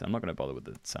great. I'm not going to bother with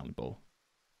the sound bowl.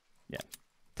 Yeah.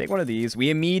 Take one of these. We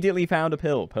immediately found a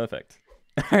pill. Perfect.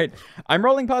 Alright, I'm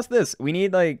rolling past this. We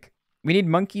need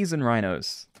monkeys and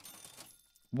rhinos.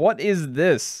 What is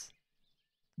this?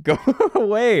 Go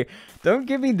away. Don't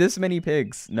give me this many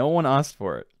pigs. No one asked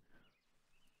for it.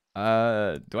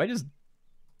 Do I just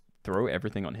throw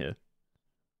everything on here?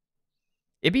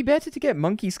 It'd be better to get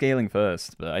monkey scaling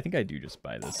first, but I think I do just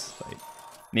buy this. Like,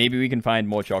 maybe we can find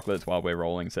more chocolates while we're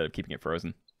rolling instead of keeping it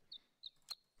frozen.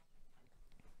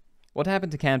 What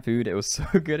happened to canned food? It was so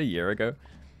good a year ago.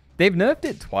 They've nerfed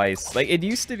it twice. Like, it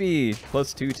used to be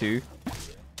 +2/2.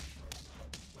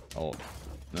 Oh.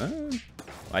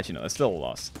 Actually, no, that's still a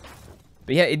loss.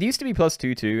 But yeah, it used to be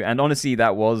 +2/2, and honestly,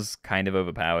 that was kind of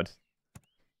overpowered.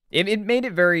 It made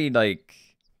it very, like...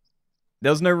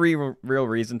 There was no real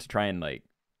reason to try and, like,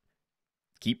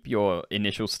 keep your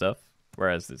initial stuff.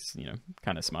 Whereas it's, you know,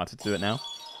 kind of smarter to do it now.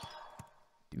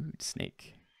 Dude,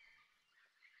 snake.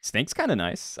 Snake's kind of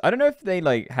nice. I don't know if they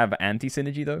like have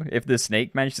anti-synergy though. If the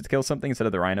snake manages to kill something instead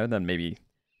of the rhino, then maybe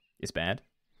it's bad.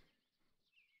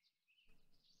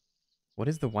 What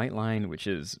is the white line which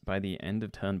is by the end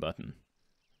of turn button?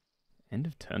 End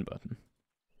of turn button?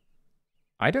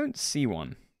 I don't see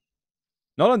one.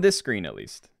 Not on this screen, at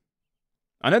least.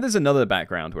 I know there's another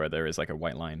background where there is like a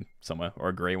white line somewhere, or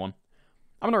a grey one.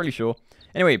 I'm not really sure.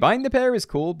 Anyway, buying the pair is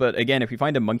cool, but again, if we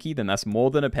find a monkey, then that's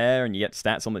more than a pair, and you get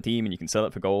stats on the team, and you can sell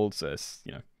it for gold, so it's,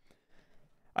 you know.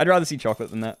 I'd rather see chocolate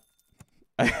than that.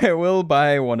 I will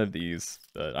buy one of these,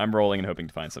 but I'm rolling and hoping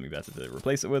to find something better to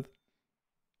replace it with.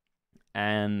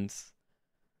 And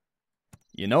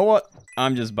you know what?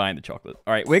 I'm just buying the chocolate.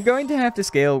 All right, we're going to have to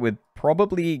scale with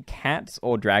probably cat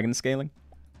or dragon scaling,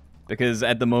 because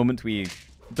at the moment we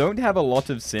don't have a lot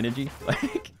of synergy.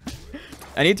 Like,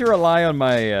 I need to rely on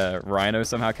my Rhino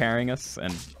somehow carrying us,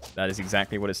 and that is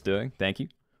exactly what it's doing. Thank you.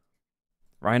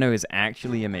 Rhino is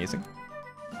actually amazing.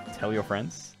 Tell your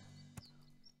friends.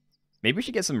 Maybe we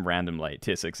should get some random like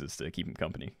tier 6s to keep him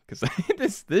company,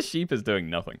 because this sheep is doing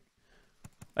nothing.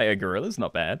 Like, a gorilla's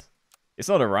not bad. It's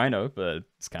not a rhino, but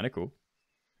it's kind of cool.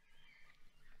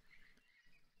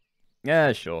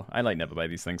 Yeah, sure. I like never buy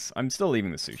these things. I'm still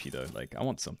leaving the sushi though. Like, I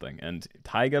want something. And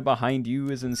tiger behind you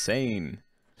is insane.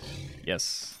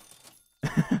 Yes.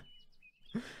 I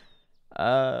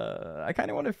kind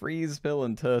of want to freeze pill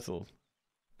and turtle.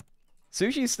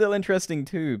 Sushi's still interesting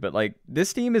too, but like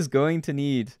this team is going to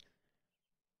need.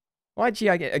 Well,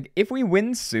 actually, if we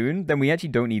win soon, then we actually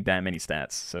don't need that many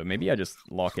stats. So maybe I just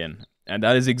lock in, and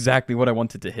that is exactly what I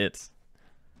wanted to hit.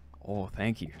 Oh,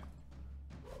 thank you.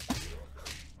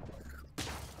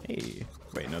 Hey,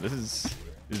 wait, no, this is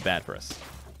bad for us.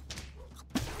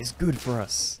 It's good for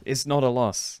us. It's not a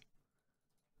loss.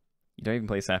 You don't even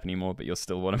play SAP anymore, but you're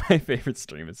still one of my favorite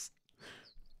streamers.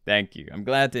 Thank you. I'm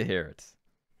glad to hear it.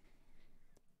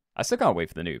 I still can't wait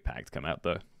for the new pack to come out,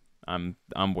 though. I'm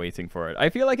waiting for it. I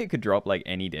feel like it could drop, like,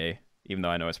 any day, even though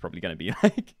I know it's probably going to be,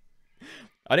 like...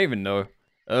 I don't even know.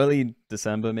 Early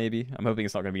December, maybe? I'm hoping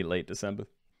it's not going to be late December.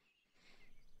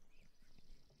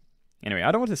 Anyway,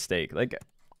 I don't want to stake. Like,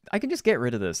 I can just get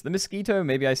rid of this. The mosquito,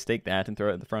 maybe I stake that and throw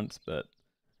it at the front, but...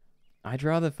 I'd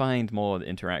rather find more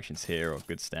interactions here or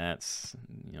good stats.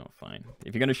 You know, fine.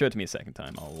 If you're going to show it to me a second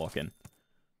time, I'll lock in.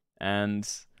 And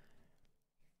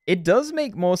it does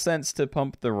make more sense to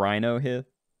pump the Rhino here.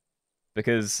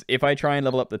 Because if I try and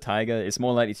level up the Tiger, it's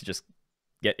more likely to just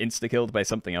get insta-killed by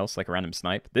something else, like a random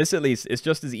snipe. This, at least, is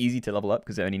just as easy to level up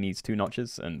because it only needs 2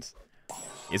 notches. And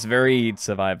it's very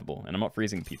survivable. And I'm not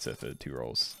freezing pizza for 2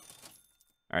 rolls.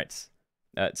 Alright.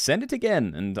 Send it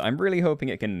again. And I'm really hoping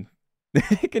it can...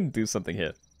 it can do something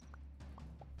here.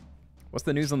 What's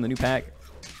the news on the new pack?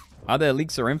 Are there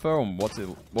leaks or info on what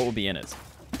will be in it?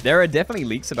 There are definitely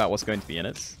leaks about what's going to be in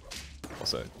it.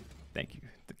 Also, thank you.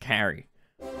 The carry.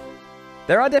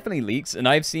 There are definitely leaks, and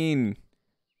I've seen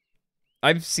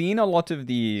a lot of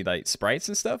the like sprites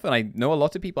and stuff, and I know a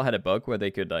lot of people had a bug where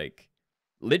they could like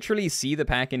literally see the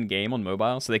pack in game on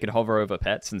mobile, so they could hover over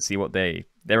pets and see what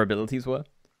their abilities were.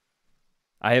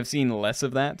 I have seen less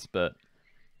of that, but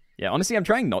yeah, honestly, I'm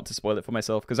trying not to spoil it for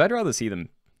myself, because I'd rather see them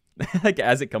like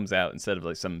as it comes out, instead of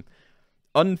like some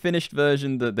unfinished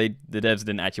version that the devs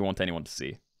didn't actually want anyone to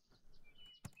see.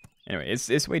 Anyway,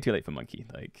 it's way too late for Monkey.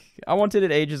 Like, I wanted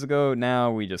it ages ago,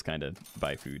 now we just kind of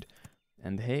buy food.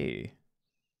 And hey...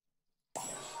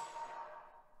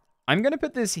 I'm going to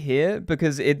put this here,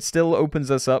 because it still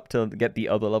opens us up to get the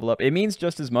other level up. It means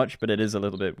just as much, but it is a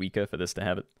little bit weaker for this to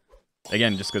have it.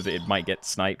 Again, just because it might get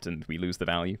sniped and we lose the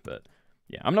value, but...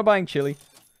 yeah, I'm not buying chili.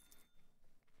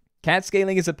 Cat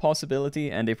scaling is a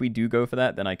possibility, and if we do go for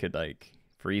that, then I could, like,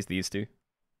 freeze these two.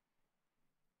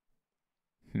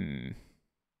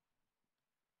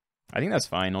 I think that's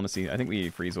fine, honestly. I think we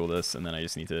freeze all this, and then I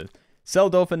just need to sell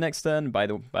Dolphin next turn, buy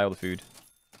all the food.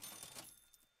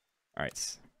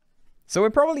 Alright. So we're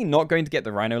probably not going to get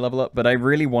the Rhino level up, but I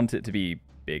really want it to be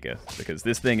bigger, because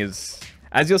this thing is...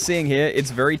 as you're seeing here,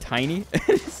 it's very tiny.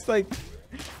 It's like...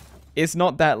 it's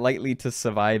not that likely to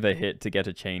survive a hit to get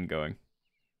a chain going.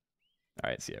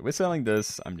 Alright, so yeah, we're selling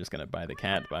this. I'm just gonna buy the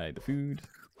cat, buy the food.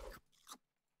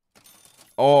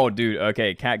 Oh, dude,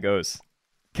 okay, cat goes.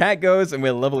 Cat goes, and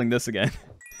we're leveling this again.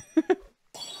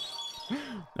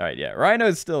 Alright, yeah,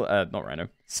 Rhino's still, not Rhino.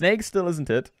 Snake still isn't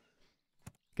it.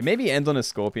 Can maybe end on a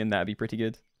Scorpion, that'd be pretty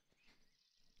good.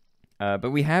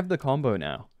 But we have the combo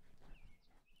now.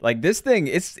 Like, this thing,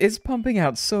 it's pumping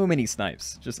out so many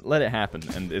snipes. Just let it happen,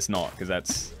 and it's not, because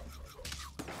that's...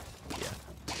 yeah,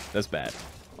 that's bad.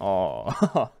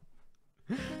 Oh,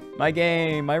 my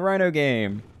game, my Rhino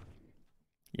game.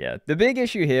 Yeah, the big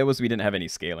issue here was we didn't have any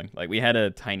scaling. Like, we had a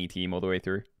tiny team all the way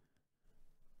through.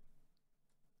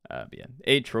 But yeah,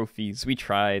 8 trophies. We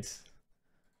tried.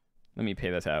 Let me pay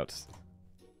that out.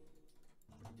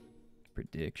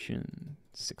 Prediction.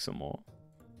 6 or more.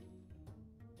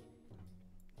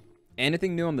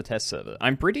 Anything new on the test server?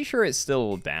 I'm pretty sure it's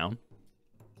still down.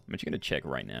 I'm actually going to check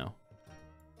right now.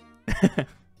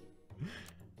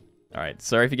 Alright,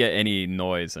 sorry if you get any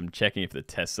noise. I'm checking if the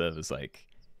test server's like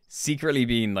secretly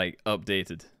being like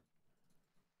updated.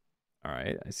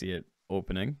 Alright, I see it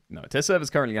opening. No, test server's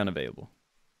currently unavailable.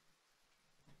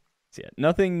 So yeah,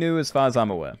 nothing new as far as I'm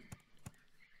aware.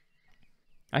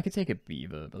 I could take a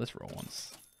beaver, but let's roll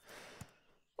once.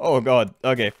 Oh god,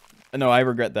 okay. No, I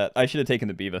regret that. I should have taken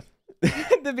the beaver.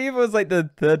 The beaver was like the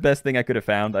third best thing I could have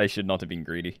found. I should not have been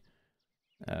greedy.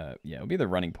 Yeah, it'll be the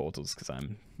running portals because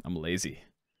I'm lazy.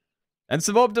 And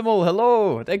Suboptimal,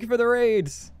 hello! Thank you for the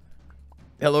raids!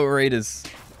 Hello, raiders.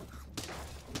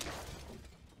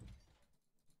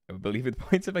 I would believe with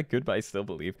points if I could, but I still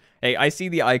believe. Hey, I see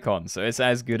the icon, so it's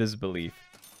as good as belief.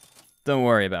 Don't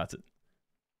worry about it.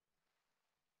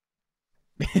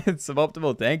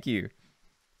 Suboptimal, thank you.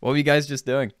 What were you guys just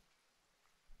doing?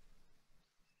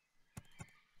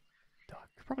 Duck,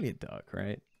 probably a duck,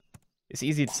 right? It's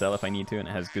easy to sell if I need to, and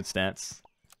it has good stats.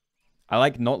 I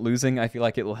like not losing. I feel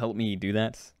like it will help me do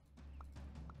that.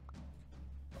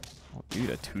 Oh, dude,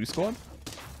 a 2 squad?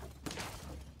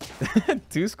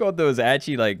 2 squad, though, is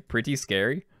actually, like, pretty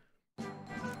scary.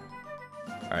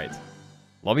 Alright.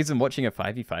 Lobbies and watching a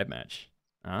 5v5 match.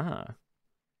 Ah.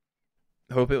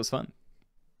 Hope it was fun.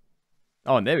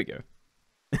 Oh, and there we go.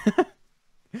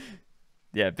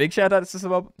 Yeah, big shout out to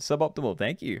Suboptimal.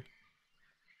 Thank you.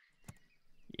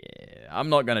 Yeah, I'm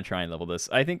not going to try and level this.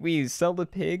 I think we sell the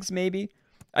pigs, maybe.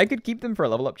 I could keep them for a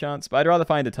level up chance, but I'd rather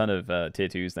find a ton of tier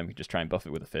 2s than we just try and buff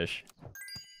it with a fish.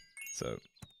 So,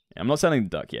 yeah, I'm not selling the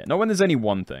duck yet. Not when there's only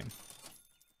one thing.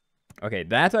 Okay,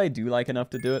 that I do like enough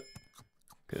to do it.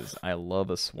 Because I love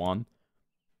a swan.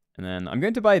 And then I'm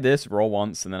going to buy this, roll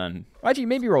once, and then actually,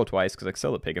 maybe roll twice, because I can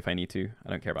sell the pig if I need to. I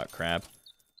don't care about crab.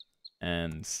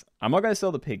 And I'm not going to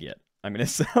sell the pig yet. I'm going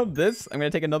to sell this, I'm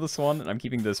going to take another swan, and I'm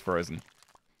keeping this frozen.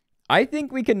 I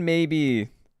think we can maybe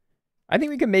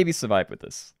survive with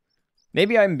this.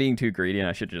 Maybe I'm being too greedy, and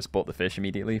I should have just bought the fish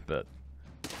immediately, but...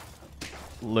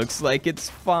 Looks like it's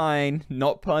fine.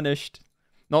 Not punished.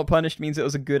 Not punished means it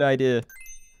was a good idea.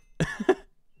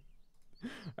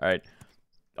 Alright.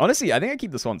 Honestly, I think I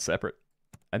keep the swan separate.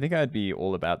 I think I'd be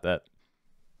all about that.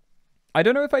 I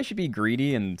don't know if I should be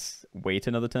greedy and wait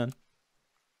another turn.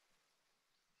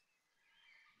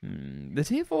 The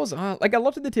tier 4s are... Like, a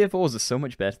lot of the tier 4s are so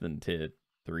much better than tier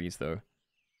 3s, though.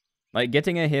 Like,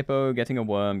 getting a hippo, getting a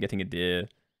worm, getting a deer,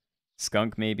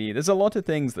 skunk, maybe. There's a lot of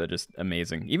things that are just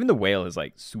amazing. Even the whale has,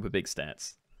 like, super big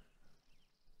stats.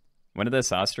 When are there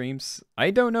SAR streams? I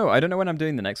don't know. I don't know when I'm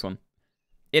doing the next one.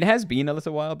 It has been a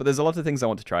little while, but there's a lot of things I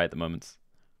want to try at the moment.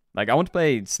 Like, I want to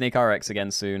play Snake RX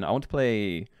again soon. I want to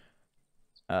play...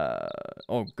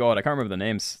 oh god, I can't remember the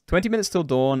names. 20 Minutes Till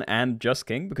Dawn and Just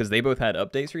King, because they both had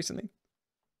updates recently.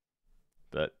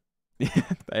 But,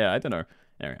 yeah, I don't know.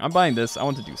 Anyway, I'm buying this. I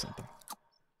want to do something.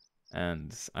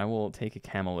 And I will take a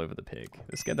camel over the pig.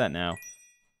 Let's get that now.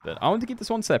 But I want to keep this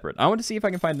one separate. I want to see if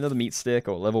I can find another meat stick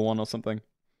or level 1 or something.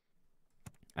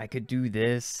 I could do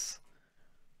this.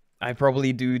 I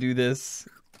probably do this.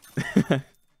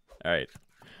 Alright.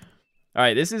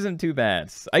 Alright, this isn't too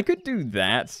bad. I could do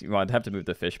that. Well, I'd have to move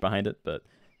the fish behind it, but...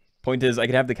 Point is, I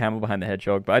could have the camel behind the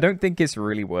hedgehog, but I don't think it's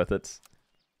really worth it.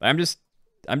 I'm just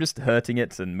hurting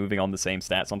it and moving on the same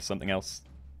stats onto something else.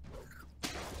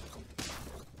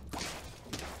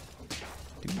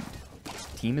 Dude,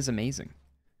 team is amazing.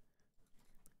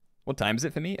 What time is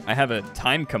it for me? I have a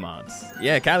time command.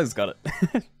 Yeah, Kylie's got it.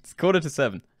 It's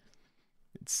 6:45.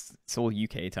 It's all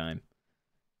UK time.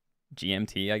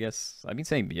 GMT, I guess. I've been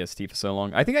saying BST for so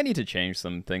long. I think I need to change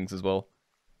some things as well.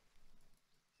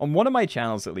 On one of my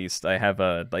channels, at least, I have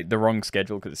like the wrong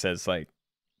schedule because it says like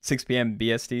 6 PM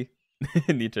BST.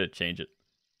 I need to change it.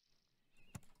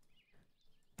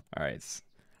 Alright.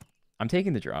 I'm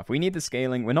taking the giraffe. We need the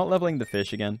scaling. We're not leveling the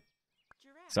fish again.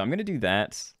 So I'm going to do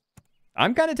that.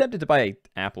 I'm kind of tempted to buy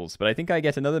apples, but I think I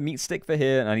get another meat stick for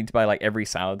here, and I need to buy like every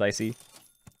salad I see.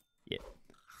 Yeah.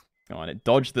 Come on, it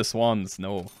dodged the swans.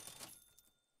 No.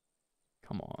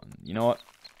 Come on. You know what?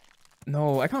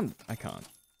 No, I can't.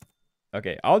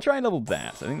 Okay, I'll try and level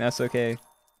that. I think that's okay.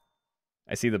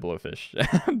 I see the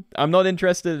blowfish. I'm not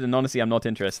interested, and honestly, I'm not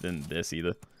interested in this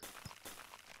either.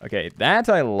 Okay, that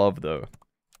I love, though.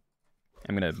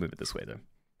 I'm going to move it this way, though.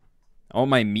 I want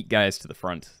my meat guys to the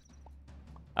front.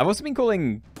 I've also been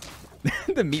calling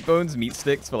the meat bones meat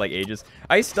sticks for, like, ages.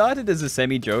 I started as a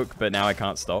semi-joke, but now I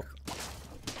can't stop.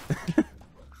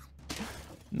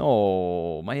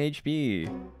 No, my HP.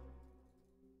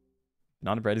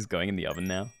 Banana bread is going in the oven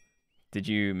now. Did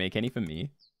you make any for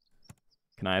me?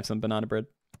 Can I have some banana bread?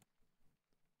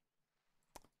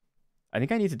 I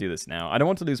think I need to do this now. I don't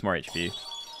want to lose more HP.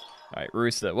 Alright,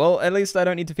 Rooster. Well, at least I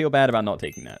don't need to feel bad about not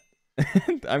taking that.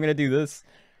 I'm gonna do this.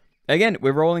 Again,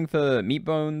 we're rolling for meat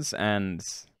bones and...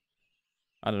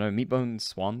 I don't know, meat bones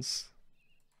swans?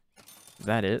 Is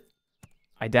that it?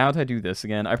 I doubt I do this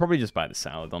again. I probably just buy the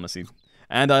salad, honestly.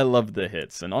 And I love the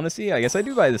hits. And honestly, I guess I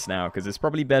do buy this now, because it's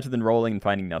probably better than rolling and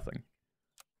finding nothing.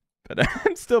 But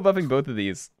I'm still buffing both of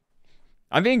these.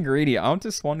 I'm being greedy. I want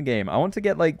a swan game. I want to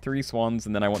get like 3 swans,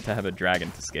 and then I want to have a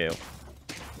dragon to scale.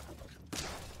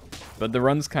 But the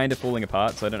run's kind of falling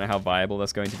apart, so I don't know how viable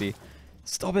that's going to be.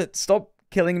 Stop it! Stop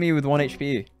killing me with 1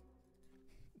 HP.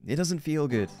 It doesn't feel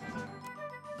good.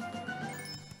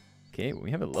 Okay, well,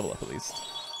 we have a level up at least.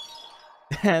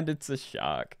 And it's a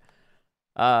shark.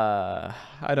 I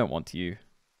don't want you.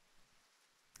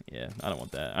 Yeah, I don't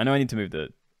want that. I know I need to move the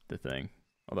thing.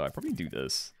 Although I probably do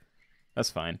this. That's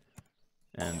fine.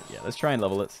 And yeah, let's try and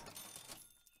level it.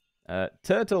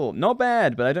 Turtle, not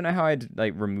bad, but I don't know how I'd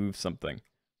like remove something.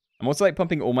 I'm also like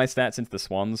pumping all my stats into the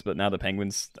swans, but now the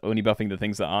penguins only buffing the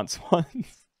things that aren't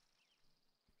swans.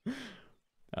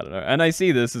 I don't know. And I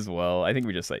see this as well. I think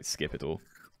we just like skip it all.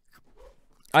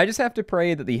 I just have to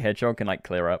pray that the hedgehog can like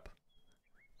clear up.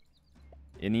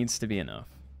 It needs to be enough.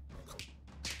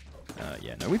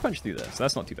 Yeah, no, we punched through there, so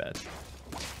that's not too bad.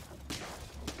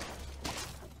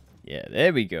 Yeah,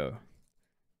 there we go.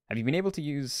 Have you been able to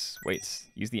use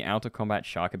the outer combat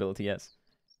shark ability yet?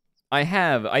 I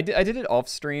have. I did it off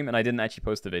stream, and I didn't actually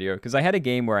post the video, because I had a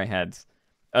game where I had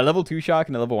a level 2 shark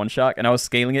and a level 1 shark, and I was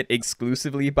scaling it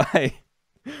exclusively by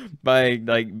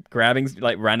like grabbing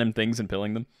like random things and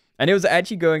pilling them. And it was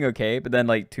actually going okay, but then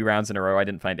like 2 rounds in a row, I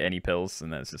didn't find any pills,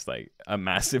 and that's just like a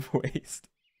massive waste.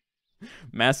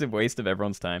 Massive waste of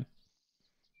everyone's time.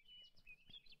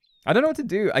 I don't know what to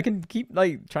do. I can keep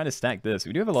like trying to stack this.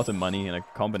 We do have a lot of money, and a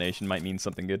combination might mean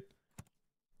something good.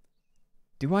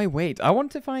 Do I wait? I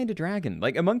want to find a dragon.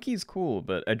 Like a monkey's cool,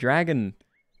 but a dragon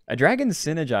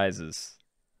synergizes.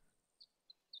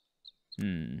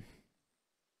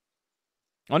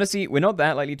 Honestly, we're not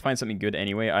that likely to find something good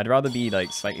anyway. I'd rather be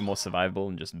like slightly more survivable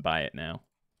and just buy it now.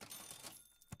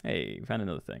 Hey, we found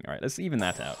another thing. All right, let's even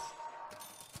that out.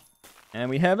 And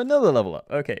we have another level up.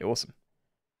 Okay, awesome.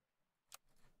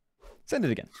 Send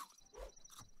it again.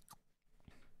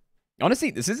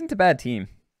 Honestly, this isn't a bad team.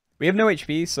 We have no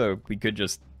HP, so we could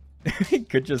just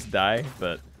die,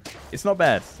 but it's not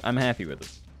bad. I'm happy with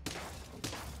it.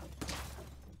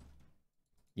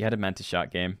 You had a mantis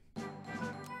shark game.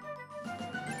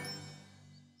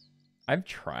 I've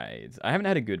tried. I haven't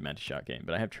had a good mantis shark game,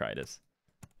 but I have tried it.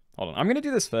 Hold on. I'm going to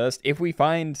do this first. If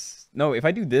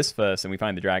I do this first and we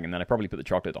find the dragon, then I probably put the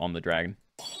chocolate on the dragon.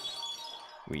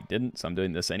 We didn't, so I'm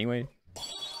doing this anyway.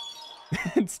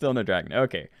 It's still no dragon.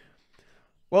 Okay.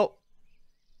 Well,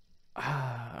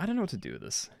 I don't know what to do with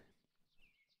this.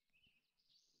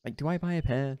 Like, do I buy a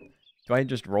pair? Do I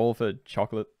just roll for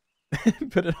chocolate?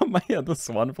 Put it on my other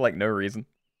swan for like no reason?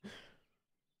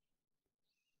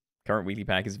 Current weekly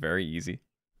pack is very easy.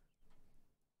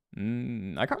 I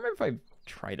can't remember if I've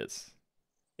tried it.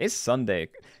 It's Sunday.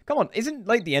 Come on, isn't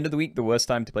like the end of the week the worst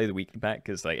time to play the weekly pack?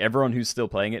 Because like everyone who's still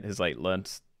playing it has like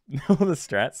learned all the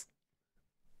strats.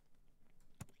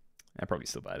 I'll probably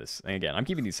still buy this. And again, I'm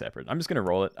keeping these separate. I'm just going to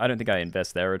roll it. I don't think I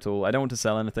invest there at all. I don't want to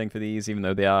sell anything for these, even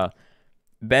though they are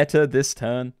better this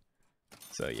turn.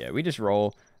 So yeah, we just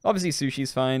roll. Obviously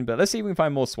sushi's fine, but let's see if we can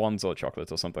find more swans or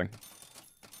chocolate or something.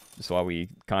 Just while we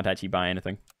can't actually buy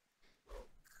anything.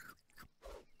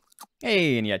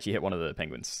 Hey, and you actually hit one of the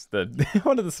penguins.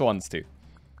 One of the swans too.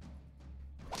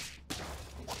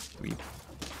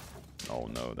 Oh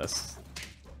no, that's...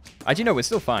 Actually no, we're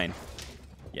still fine.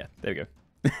 Yeah, there we go.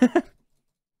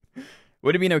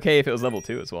 Would have been okay if it was level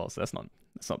 2 as well, so that's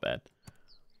not bad.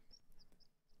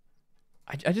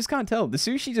 I just can't tell. The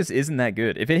sushi just isn't that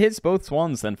good. If it hits both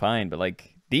swans, then fine, but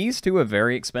like these two are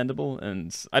very expendable,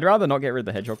 and I'd rather not get rid of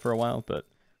the hedgehog for a while, but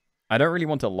I don't really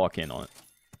want to lock in on it.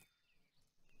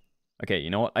 Okay, you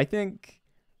know what? I think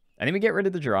we get rid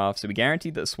of the giraffe, so we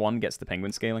guarantee that Swan gets the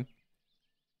penguin scaling.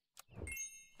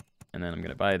 And then I'm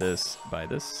gonna buy this.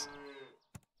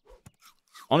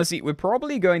 Honestly, we're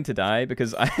probably going to die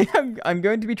because I'm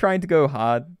going to be trying to go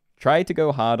hard. Try to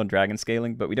go hard on dragon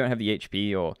scaling, but we don't have the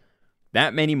HP or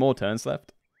that many more turns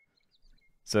left.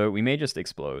 So we may just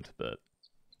explode, but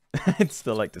I'd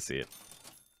still like to see it.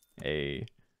 Hey.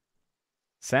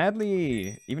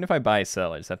 Sadly, even if I buy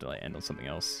sell, I just have to like end on something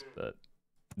else. But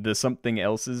the something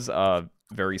else's are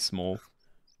very small.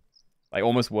 Like,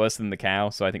 almost worse than the cow,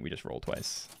 so I think we just roll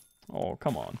twice. Oh,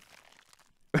 come on.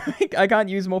 I can't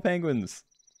use more penguins.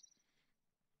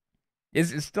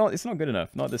 It's not good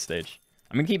enough. Not at this stage.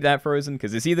 I'm going to keep that frozen,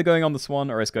 because it's either going on the Swan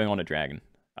or it's going on a dragon.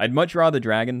 I'd much rather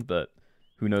dragon, but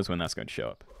who knows when that's going to show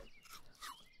up.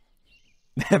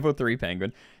 Level 3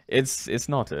 penguin. It's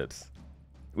not it.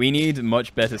 We need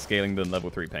much better scaling than level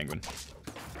 3 penguin.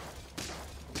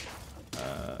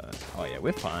 Oh yeah,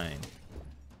 we're fine.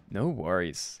 No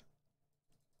worries.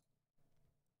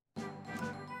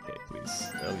 Okay, please.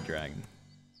 Early dragon.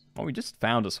 Oh, we just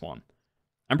found a Swan.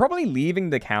 I'm probably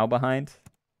leaving the cow behind.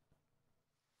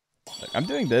 Look, I'm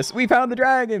doing this. We found the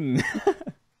dragon!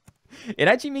 It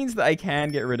actually means that I can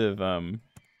get rid of the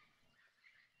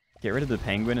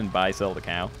penguin and sell the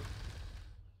cow.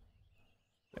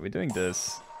 We're doing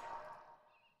this.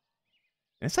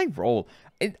 It's like roll.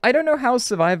 I don't know how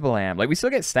survivable I am. Like, we still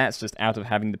get stats just out of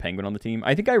having the penguin on the team.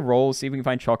 I think I roll, see if we can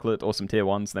find chocolate or some tier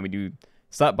 1s, and then we do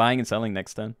start buying and selling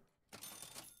next turn.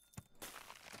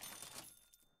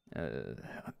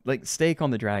 Like, steak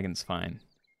on the dragon's fine.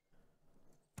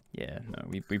 Yeah, no,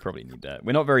 we probably need that.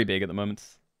 We're not very big at the moment.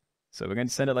 So we're going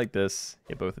to send it like this.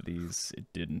 Hit both of these. It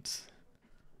didn't.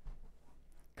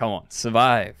 Come on,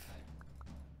 survive.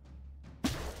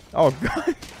 Oh,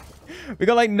 God. We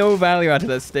got, like, no value out of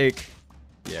that steak.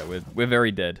 Yeah, we're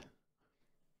very dead.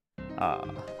 Ah.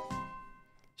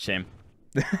 Shame.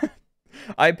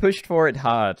 I pushed for it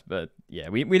hard, but yeah,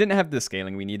 we didn't have the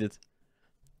scaling we needed.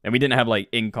 And we didn't have, like,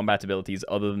 incompatibilities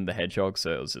other than the hedgehog,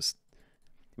 so it was just...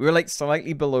 We were, like,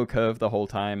 slightly below curve the whole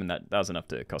time, and that was enough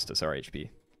to cost us our HP.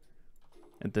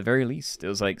 At the very least, it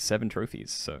was, like, 7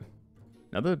 trophies, so...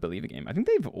 Another Believer game. I think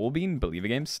they've all been Believer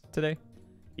games today.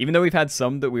 Even though we've had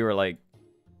some that we were, like,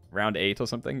 round 8 or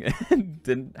something, and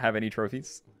didn't have any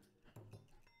trophies.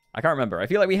 I can't remember. I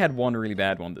feel like we had one really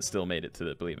bad one that still made it to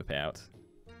the Believer payout.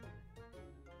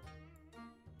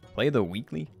 Play the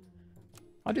weekly?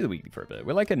 I'll do the weekly for a bit.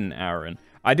 We're like an hour in.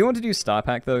 I do want to do Star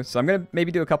Pack, though, so I'm going to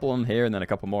maybe do a couple on here, and then a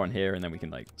couple more on here, and then we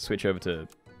can, like, switch over to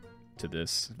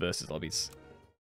this versus lobbies.